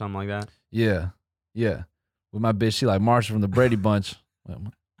Bunch or something like that. Yeah. With my bitch, she like Marsha from the Brady Bunch.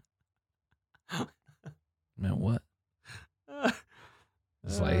 Man, what?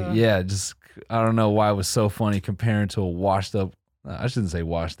 It's like, yeah, just I don't know why it was so funny comparing to a washed up. I shouldn't say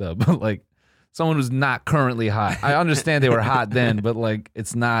washed up, but like someone who's not currently hot. I understand they were hot then, but like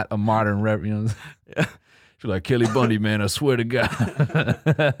it's not a modern rep. You know, yeah. She's like Kelly Bundy, man. I swear to God.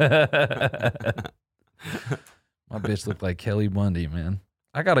 My bitch looked like Kelly Bundy, man.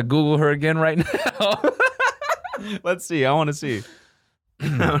 I gotta Google her again right now. Let's see. I want to see.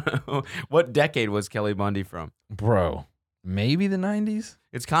 What decade was Kelly Bundy from? Bro, maybe the 90s?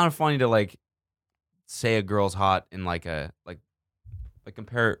 It's kind of funny to like say a girl's hot in like a like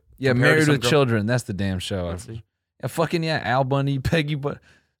compare. Yeah, compare Married to with Children. That's the damn show. Let's see. Yeah, fucking yeah, Al Bundy, Peggy Bundy.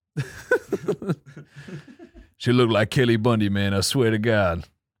 She looked like Kelly Bundy, man. I swear to God.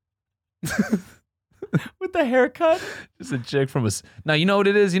 With the haircut? Just a chick from a... Now, you know what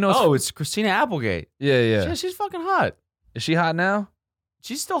it is? You know? Oh, it's Christina Applegate. Yeah. She's fucking hot. Is she hot now?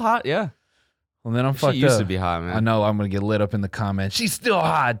 She's still hot, yeah. Well, then I'm fucked up. She used to be hot, man. I know I'm going to get lit up in the comments. She's still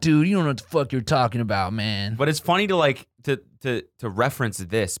hot, dude. You don't know what the fuck you're talking about, man. But it's funny to like to reference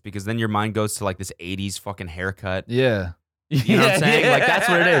this because then your mind goes to like this 80s fucking haircut. Yeah. You know what I'm saying? Like that's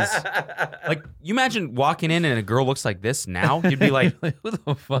what it is. Like you imagine walking in and a girl looks like this now, you'd be like, who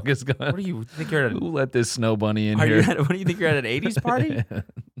the fuck is going on? What do you think you're at? Who let this snow bunny in here? What do you think you're at an 80s party?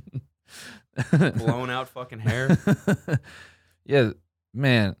 Blown out fucking hair. Yeah,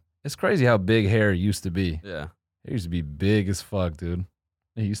 man. It's crazy how big hair used to be. Yeah. It used to be big as fuck, dude.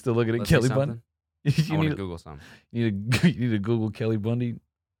 Hey, you still looking at Let's Kelly see Bundy? I want to Google something. You need to Google Kelly Bundy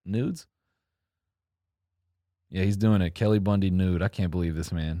nudes? Yeah, he's doing it. Kelly Bundy nude. I can't believe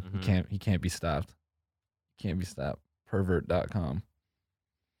this man. Mm-hmm. He can't be stopped. Can't be stopped. Pervert.com.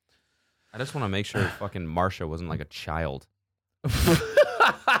 I just want to make sure fucking Marsha wasn't like a child.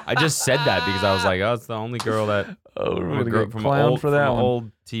 I just said that because I was like, oh, it's the only girl that we're gonna get from clowned for that from one.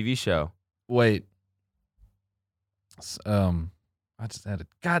 Old TV show. Wait. I just had a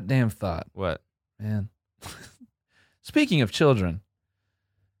goddamn thought. What? Man. Speaking of children.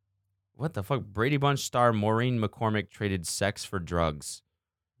 What the fuck? Brady Bunch star Maureen McCormick traded sex for drugs.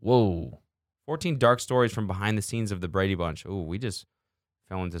 Whoa. 14 dark stories from behind the scenes of the Brady Bunch. Ooh, we just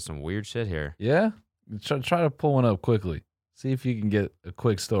fell into some weird shit here. Yeah? Try to pull one up quickly. See if you can get a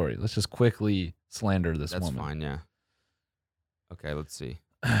quick story. Let's just quickly slander this woman. That's fine, yeah. Okay, let's see.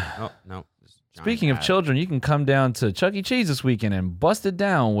 Oh, no. Speaking of children, you can come down to Chuck E. Cheese this weekend and bust it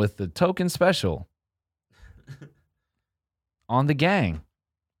down with the token special on the gang.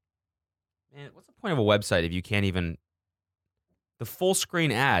 Man, what's the point of a website if you can't even... The full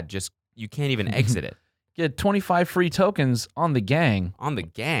screen ad, just you can't even exit it. Get 25 free tokens on the gang. On the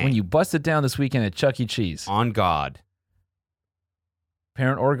gang? When you bust it down this weekend at Chuck E. Cheese. On God.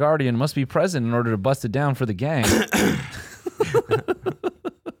 Parent or guardian must be present in order to bust it down for the gang.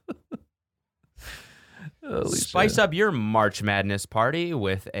 Spice up your March Madness party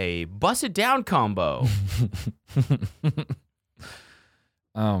with a bust it down combo.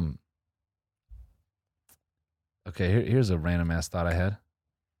 Okay, here's a random ass thought I had.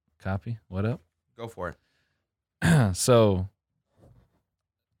 Copy. What up? Go for it. So,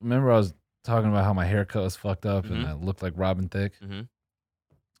 remember I was talking about how my haircut was fucked up and I looked like Robin Thicke? Mm-hmm.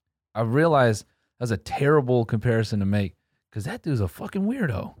 I realized that's a terrible comparison to make because that dude's a fucking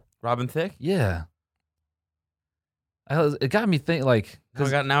weirdo. Robin Thicke? Yeah. It got me thinking like.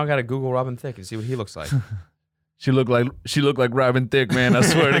 Now I got to Google Robin Thicke and see what he looks like. She looked like Robin Thicke, man. I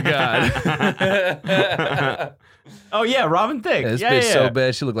swear to God. Oh yeah, Robin Thicke. Yeah, this bitch so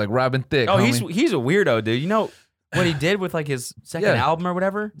bad. She looked like Robin Thicke. Oh, homie. he's a weirdo, dude. You know what he did with like his second album or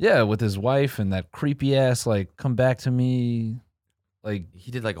whatever? Yeah, with his wife and that creepy ass like "Come Back to Me," like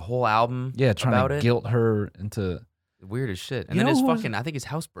he did like a whole album. Yeah, trying to guilt her into weird as shit. And then I think his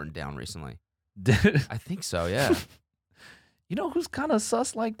house burned down recently. Did it? I think so. Yeah. You know who's kind of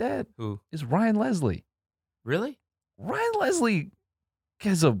sus like that? Who is Ryan Leslie? Really? Ryan Leslie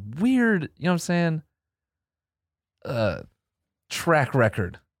has a weird, you know what I'm saying? Track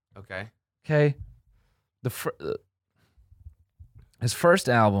record. Okay. His first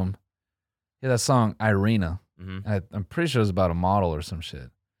album, he had that song Irina. Mm-hmm. I'm pretty sure it was about a model or some shit.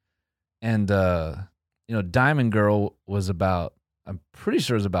 And Diamond Girl was about, I'm pretty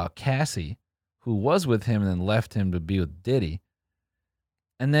sure it was about Cassie, who was with him and then left him to be with Diddy.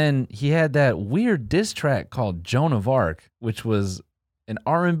 And then he had that weird diss track called Joan of Arc, which was an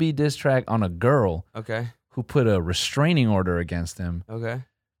R&B diss track on a girl who put a restraining order against him. Okay.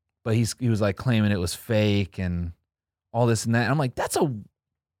 But he was like claiming it was fake and all this and that. And I'm like,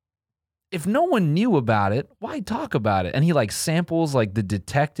 if no one knew about it, why talk about it? And he like samples like the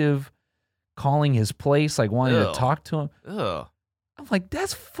detective calling his place, like wanting to talk to him. Ugh. I'm like,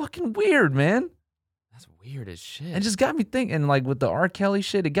 that's fucking weird, man. That's weird as shit. It just got me thinking, like with the R. Kelly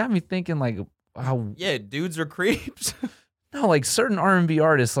shit, it got me thinking like how dudes are creeps. No, like certain R&B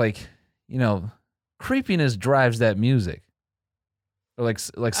artists, like, creepiness drives that music. Or like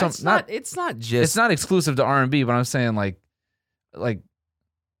some it's not exclusive to R&B, but I'm saying like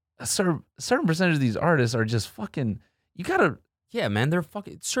a certain percentage of these artists are just fucking, you gotta. Yeah, man, they're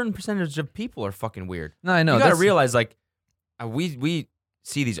fucking, certain percentage of people are fucking weird. No, I know. You gotta realize, like, we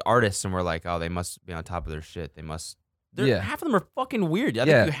see these artists and we're like, oh, they must be on top of their shit. Half of them are fucking weird. I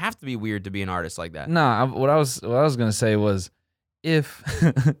think you have to be weird to be an artist like that. No, what I was gonna say was, if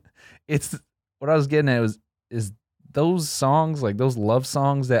it's what I was getting at is those songs, like those love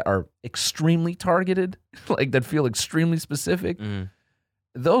songs that are extremely targeted, like that feel extremely specific.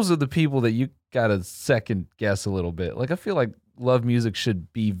 Those are the people that you gotta second guess a little bit. Like I feel like love music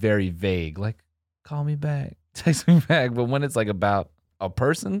should be very vague, like call me back, text me back. But when it's like about a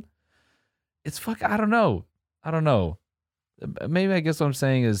person, it's I don't know. Maybe I guess what I'm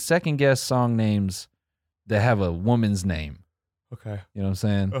saying is second guess song names that have a woman's name. Okay. You know what I'm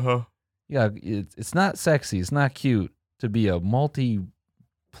saying? Uh-huh. Yeah, it's not sexy, it's not cute to be a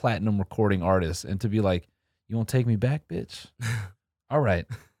multi-platinum recording artist and to be like, you won't take me back, bitch? All right.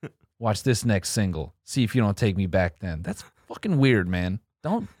 Watch this next single. See if you don't take me back then. That's fucking weird, man.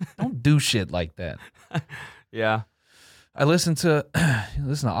 Don't do shit like that. Yeah. I listened to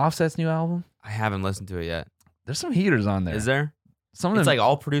Offset's new album. I haven't listened to it yet. There's some heaters on there. Is there? Some of them, it's like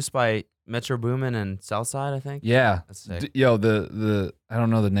all produced by Metro Boomin and Southside, I think. Yeah. That's sick. The I don't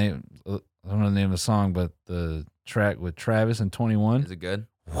know the name. I don't know the name of the song, but the track with Travis and 21. Is it good?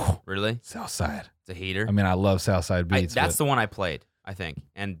 Really? Southside. It's a heater. I mean, I love Southside beats. That's the one I played, I think,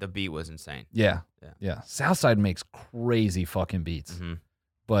 and the beat was insane. Yeah. Southside makes crazy fucking beats. Mm-hmm.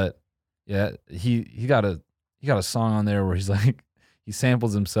 But yeah, he got a song on there where he's like, he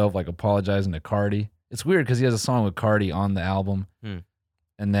samples himself like apologizing to Cardi. It's weird because he has a song with Cardi on the album.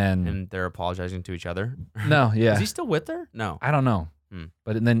 And they're apologizing to each other. No, yeah. Is he still with her? No, I don't know.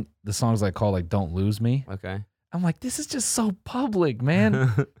 But then the song's like called like "Don't Lose Me." Okay. I'm like, this is just so public,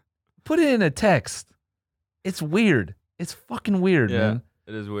 man. Put it in a text. It's weird. It's fucking weird, man.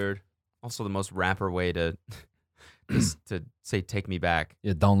 It is weird. Also, the most rapper way to to say "take me back."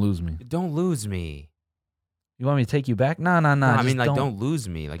 Yeah, don't lose me. Don't lose me. You want me to take you back? No. I mean, like, don't lose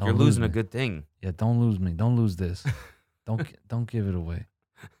me. Like, you're losing a good thing. Yeah, don't lose me. Don't lose this. Don't give it away.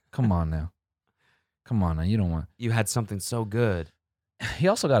 Come on now. You don't want. You had something so good. He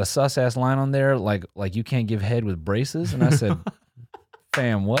also got a sus ass line on there, like you can't give head with braces, and I said,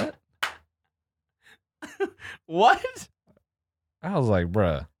 "Fam, what? What?" I was like,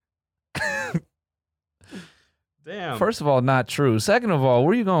 "Bruh." Damn. First of all, not true. Second of all,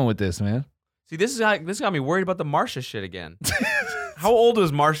 where are you going with this, man? See, this got me worried about the Marsha shit again. How old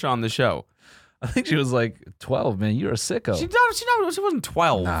was Marsha on the show? I think she was like 12, man. You're a sicko. She wasn't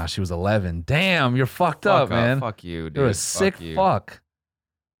 12. Nah, she was 11. Damn, you're fucked up, man. Fuck you, dude. You're a sick fuck.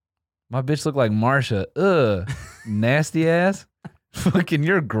 My bitch looked like Marsha. Ugh. Nasty ass. Fucking,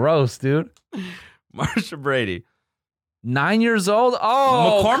 you're gross, dude. Marsha Brady. 9 years old?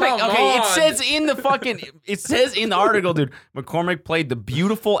 Oh, McCormick. come Okay, on. it says in the article, dude, McCormick played the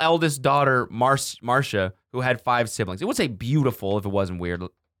beautiful eldest daughter, Marsha, who had 5 siblings. It would say beautiful if it wasn't weird.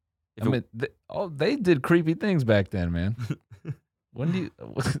 They did creepy things back then, man.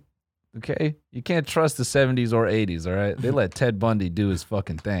 Okay? You can't trust the 70s or 80s, all right? They let Ted Bundy do his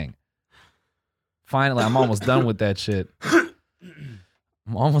fucking thing. Finally, I'm almost done with that shit.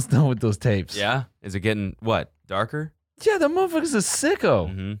 I'm almost done with those tapes. Yeah? Is it getting, what, darker? Yeah, that motherfucker's a sicko.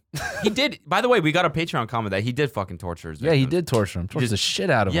 Mm-hmm. He did, by the way, we got a Patreon comment that he did fucking torture his victims. Yeah, he did torture him. Torture the shit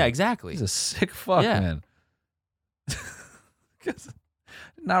out of him. Yeah, exactly. He's a sick fuck, man.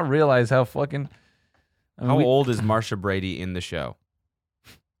 Not realize how fucking... How old is Marsha Brady in the show?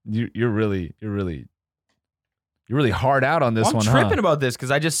 You're really hard out on this one, huh? I'm tripping about this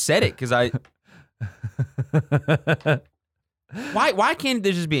because I just said it because I... Why can't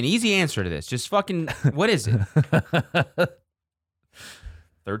there just be an easy answer to this? Just fucking, what is it?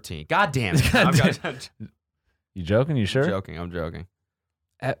 13. God damn it. You joking? You sure? I'm joking.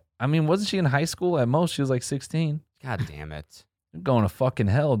 I mean, wasn't she in high school? At most, she was like 16. God damn it. You're going to fucking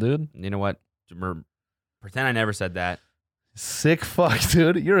hell, dude. You know what? Pretend I never said that. Sick fuck,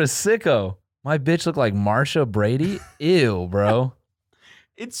 dude. You're a sicko. My bitch looked like Marsha Brady. Ew, bro.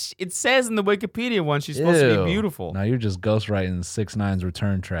 It says in the Wikipedia one she's supposed to be beautiful. No, you're just ghostwriting 6ix9ine's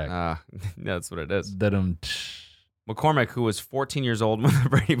return track. That's what it is. McCormick, who was 14 years old when the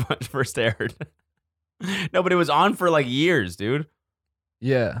Brady Bunch first aired. No, but it was on for like years, dude.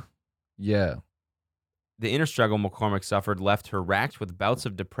 Yeah. The inner struggle McCormick suffered left her racked with bouts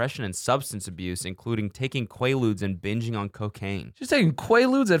of depression and substance abuse, including taking Quaaludes and binging on cocaine. She's taking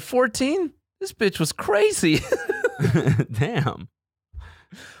Quaaludes at 14? This bitch was crazy. Damn.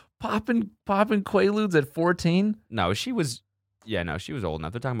 Popping Quaaludes at 14? No, she was old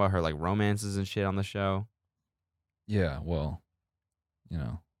enough. They're talking about her like romances and shit on the show. Yeah, well, you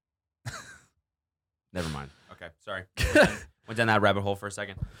know. Never mind. Okay, sorry. Went down that rabbit hole for a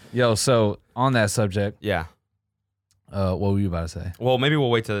second. Yo, so on that subject. Yeah. What were you about to say? Well, maybe we'll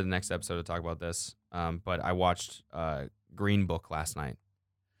wait till the next episode to talk about this. But I watched Green Book last night.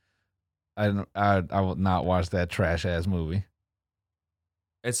 I will not watch that trash ass movie.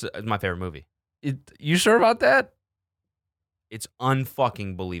 It's my favorite movie. You sure about that? It's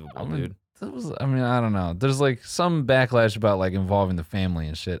unfucking believable, dude. I don't know. There's like some backlash about like involving the family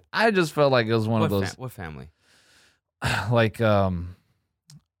and shit. I just felt like it was one of those. What family? Like like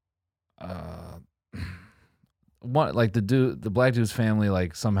the black dude's family,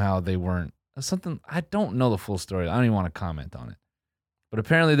 like somehow they weren't something. I don't know the full story. I don't even want to comment on it. But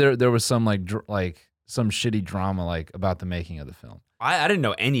apparently there was some like some shitty drama like about the making of the film. I didn't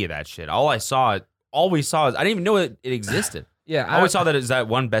know any of that shit. All we saw is I didn't even know it existed. Yeah, I always saw that it was that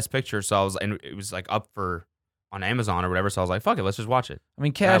one Best Picture, and it was like up on Amazon or whatever. So I was like, fuck it, let's just watch it. I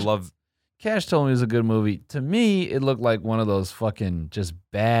mean, Cash told me it was a good movie. To me, it looked like one of those fucking just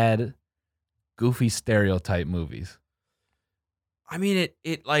bad, goofy stereotype movies. I mean,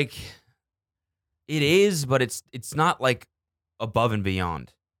 it is, but it's not like above and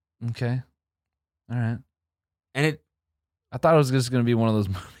beyond. Okay, all right. And I thought it was just gonna be one of those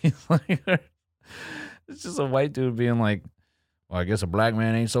movies like it's just a white dude being like, well, I guess a black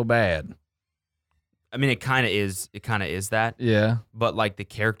man ain't so bad. I mean, it kind of is. It kind of is that. Yeah. But like the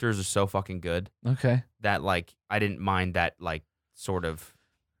characters are so fucking good. Okay. That like I didn't mind that like sort of.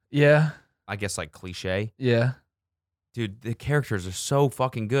 Yeah. I guess like cliche. Yeah. Dude, the characters are so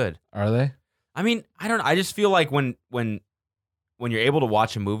fucking good. Are they? I mean, I don't know. I just feel like when you're able to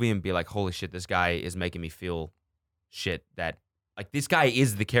watch a movie and be like, holy shit, this guy is making me feel shit that. Like, this guy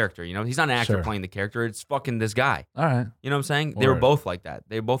is the character, you know? He's not an actor playing the character. It's fucking this guy. All right. You know what I'm saying? They were both like that.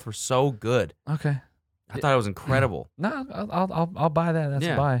 They both were so good. Okay. I thought it was incredible. No, I'll buy that. That's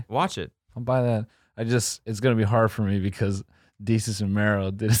a buy. Watch it. I'll buy that. It's going to be hard for me because Desus and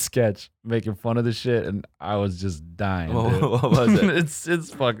Mero did a sketch making fun of the shit, and I was just dying. What was it?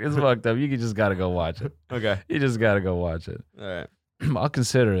 It's fucked up. You just got to go watch it. Okay. You just got to go watch it. All right. I'll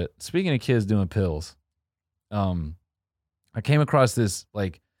consider it. Speaking of kids doing pills, I came across this,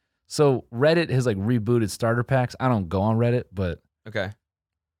 like, so Reddit has, like, rebooted starter packs. I don't go on Reddit, but, okay,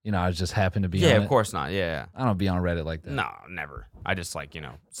 you know, I just happen to be on it. Yeah, of course not. Yeah. I don't be on Reddit like that. No, never. I just, like, you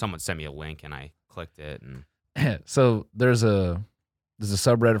know, someone sent me a link, and I clicked it. And So there's a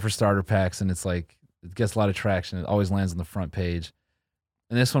subreddit for starter packs, and it's, like, it gets a lot of traction. It always lands on the front page.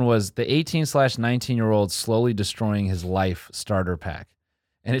 And this one was the 18/19-year-old slowly destroying his life starter pack.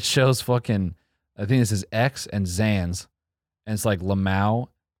 And it shows fucking, I think this is X and Zans. And it's like Lamau,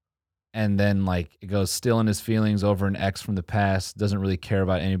 and then like it goes still in his feelings over an ex from the past, doesn't really care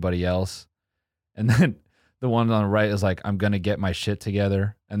about anybody else. And then the one on the right is like, I'm gonna get my shit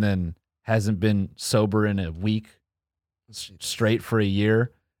together, and then hasn't been sober in a week straight for a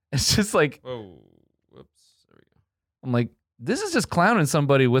year. It's just like, whoa, whoops, there we go. I'm like, this is just clowning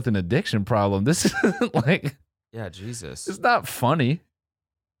somebody with an addiction problem. This isn't like, yeah, Jesus, it's not funny.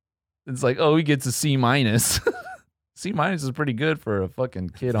 It's like, oh, he gets a C-. C- is pretty good for a fucking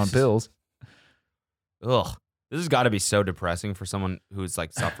kid on pills. Ugh. This has got to be so depressing for someone who's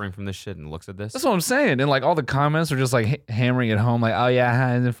like suffering from this shit and looks at this. That's what I'm saying. And like all the comments are just like hammering it home, like, oh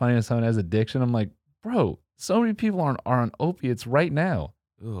yeah, isn't it funny when someone has addiction? I'm like, bro, so many people are on opiates right now.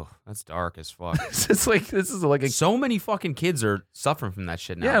 Ugh, that's dark as fuck. It's like this is like so many fucking kids are suffering from that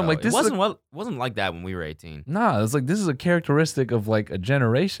shit now. Yeah, I'm like, it wasn't like that when we were 18. Nah, it's like this is a characteristic of like a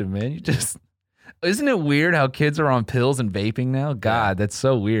generation, man. You just isn't it weird how kids are on pills and vaping now? God, that's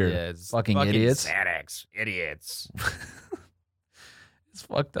so weird. Yeah, it's fucking idiots. Addicts, idiots. It's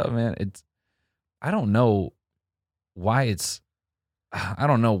fucked up, man. I don't know why it's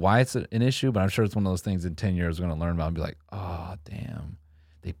an issue, but I'm sure it's one of those things in 10 years we're going to learn about and be like, oh, damn.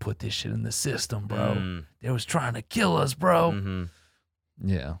 they put this shit in the system, bro. They was trying to kill us, bro. Mm-hmm.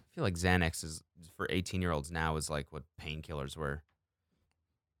 Yeah. I feel like Xanax is for 18-year-olds now is like what painkillers were.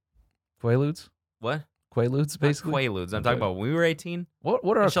 Quaaludes? What? Quaaludes, basically? Not Quaaludes. I'm talking about when we were 18. What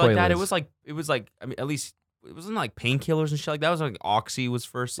are shit Quaaludes? like that. It was like I mean, at least it wasn't like painkillers and shit like that. It was like Oxy was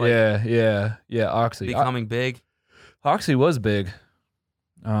first like yeah, Oxy. becoming big. Oxy was big.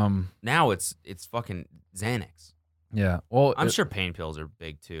 Now it's fucking Xanax. Yeah. Well, I'm sure pain pills are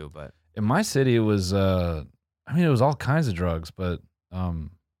big too, but in my city it was it was all kinds of drugs, but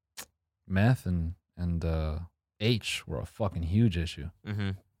meth and H were a fucking huge issue.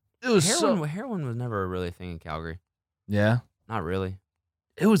 mm-hmm. It was heroin was never really a thing in Calgary. Yeah. Not really.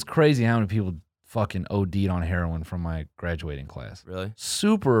 It was crazy how many people fucking OD'd on heroin from my graduating class. Really?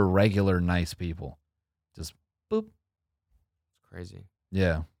 Super regular, nice people. Just boop. It's crazy.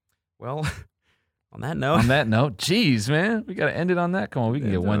 Yeah. Well, on that note, geez, man, we gotta end it on that. Come on, we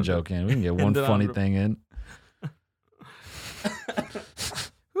can get one joke in. We can get one funny thing in.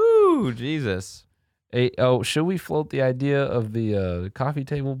 Whoo, Jesus. Hey, should we float the idea of the coffee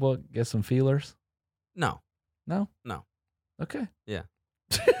table book? Get some feelers? No. No? No. Okay. Yeah.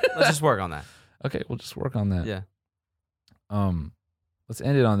 Let's just work on that. Okay, we'll just work on that. Yeah. Let's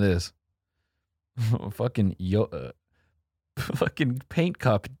end it on this. fucking paint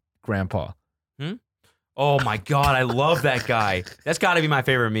cup grandpa. Oh my God, I love that guy. That's got to be my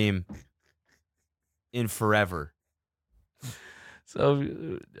favorite meme in forever.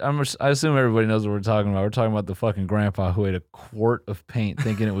 So I assume everybody knows what we're talking about. We're talking about the fucking grandpa who ate a quart of paint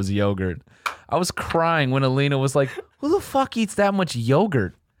thinking it was yogurt. I was crying when Alina was like, who the fuck eats that much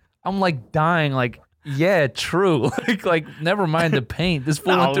yogurt? I'm like dying, like, yeah, true. like never mind the paint. This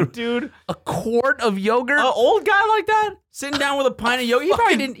fool went through dude. a quart of yogurt. An old guy like that? Sitting down with a pint of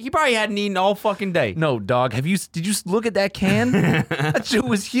yogurt? He probably hadn't eaten all fucking day. No, dog. Did you look at that can? That shit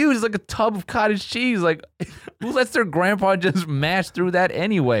was huge. It's like a tub of cottage cheese. Like, who lets their grandpa just mash through that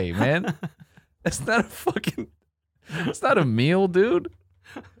anyway, man? It's not a meal, dude.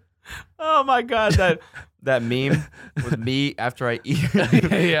 Oh my God, that meme with me after I eat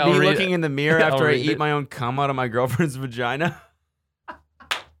yeah, me looking in the mirror after I eat it. my own cum out of my girlfriend's vagina.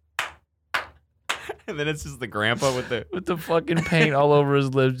 And then it's just the grandpa with the fucking paint all over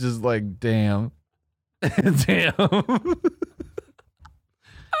his lips, just like, damn. Damn.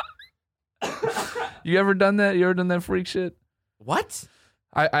 You ever done that? You ever done that freak shit? What?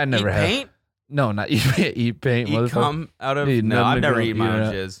 I never eat have. Paint? No, not eat paint. Eat paint. Eat cum out of? No, I've never eaten my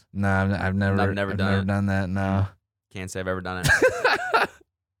own jizz. Nah, I've never done that. No. Can't say I've ever done it.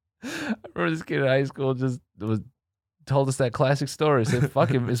 I remember this kid in high school told us that classic story. Said,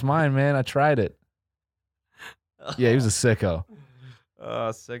 "Fuck it, it's mine, man. I tried it." Yeah, he was a sicko. Oh,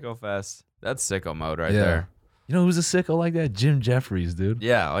 sicko fest. That's sicko mode right there. You know who's a sicko like that? Jim Jeffries, dude.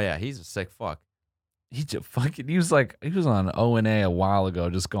 Yeah. Oh yeah, he's a sick fuck. He was on O&A a while ago,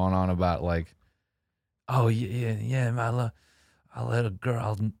 just going on about like, oh yeah, I'll let a girl,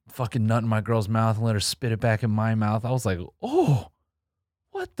 I'll fucking nut in my girl's mouth and let her spit it back in my mouth. I was like, oh,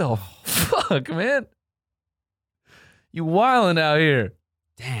 what the fuck, man? You wildin' out here.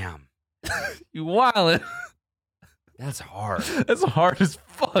 Damn. You wildin'. That's hard. That's hard as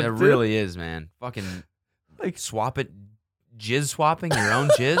fuck. It really is, man. Fucking like swap it, jizz swapping your own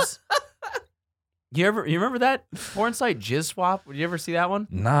jizz. You remember that porn site Jizz Swap? Would you ever see that one?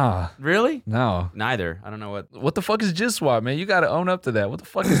 Nah. Really? No. Neither. I don't know what. What the fuck is Jizz Swap, man? You got to own up to that. What the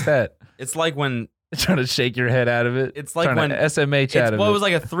fuck is that? It's like when trying to shake your head out of it. It's like when SMH out of it. Well, it was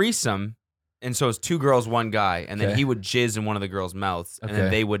like a threesome, and so it's two girls, one guy, and then he would jizz in one of the girls' mouths, and then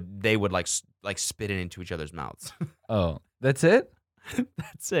they would like spit it into each other's mouths. Oh, that's it?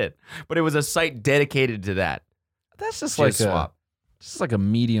 That's it. But it was a site dedicated to that. That's just Jizz like a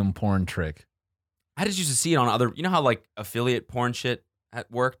medium porn trick. I just used to see it on other. You know how like affiliate porn shit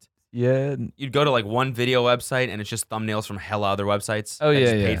worked? Yeah. You'd go to like one video website and it's just thumbnails from hella other websites. Oh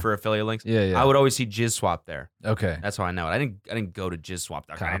yeah, paid for affiliate links. Yeah. I would always see Jizz Swap there. Okay. That's how I know it. I didn't go to Jizz Swap.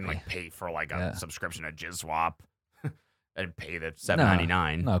 I didn't like pay for like a subscription to Jizz Swap. I didn't pay the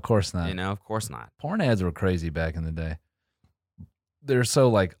 $7.99. No, of course not. You know, of course not. Porn ads were crazy back in the day. They're so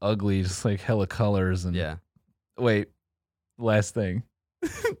like ugly, just like hella colors and yeah. Wait, last thing.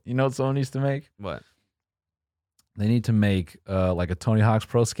 You know what someone needs to make? What? They need to make like a Tony Hawk's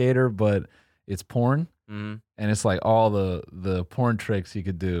Pro Skater, but it's porn, and it's like all the porn tricks you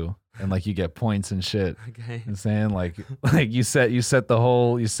could do, and like you get points and shit. Okay. I'm saying like you set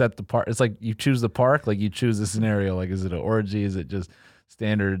the park. It's like you choose the park, like you choose the scenario. Like, is it an orgy? Is it just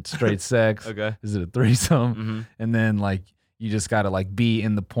standard straight sex? Okay. Is it a threesome? And then like you just gotta like be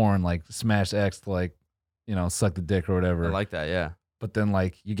in the porn, like smash X to like, you know, suck the dick or whatever. I like that. Yeah. but then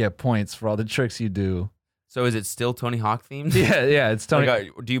like you get points for all the tricks you do. So is it still Tony Hawk themed? Yeah, it's Tony.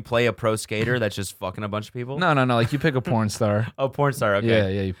 Like, do you play a pro skater that's just fucking a bunch of people? No. Like you pick a porn star. Oh, porn star. Okay.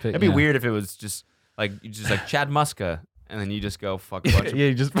 Yeah. You pick. It'd be weird if it was just like Chad Muska, and then you just go fuck a bunch of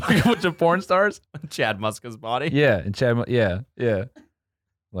you just fuck a bunch of porn stars. Chad Muska's body. Yeah, and Chad. Yeah.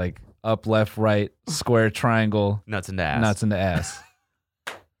 Like up, left, right, square, triangle. Nuts into ass. Nuts into ass.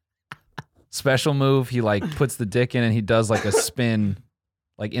 Special move. He like puts the dick in and he does like a spin,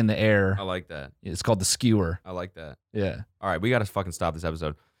 like in the air. I like that. It's called the skewer. I like that. Yeah. All right, we got to fucking stop this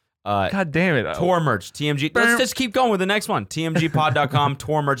episode. God damn it. Tour merch, TMG. Let's just keep going with the next one. TMGpod.com.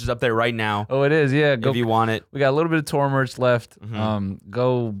 Tour merch is up there right now. Oh, it is. Yeah. If you want it. We got a little bit of tour merch left.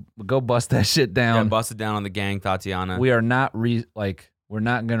 Go bust that shit down. Yeah, bust it down on the gang, Tatiana. We are not we're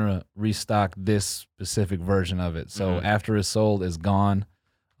not gonna restock this specific version of it. So after it's sold, it's gone.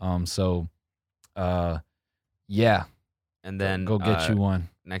 Yeah. And then go get you one.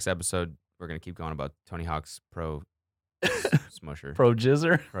 Next episode, we're gonna keep going about Tony Hawk's Pro Smusher. Pro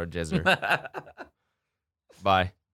Jizzer. Pro Jizzer. Bye.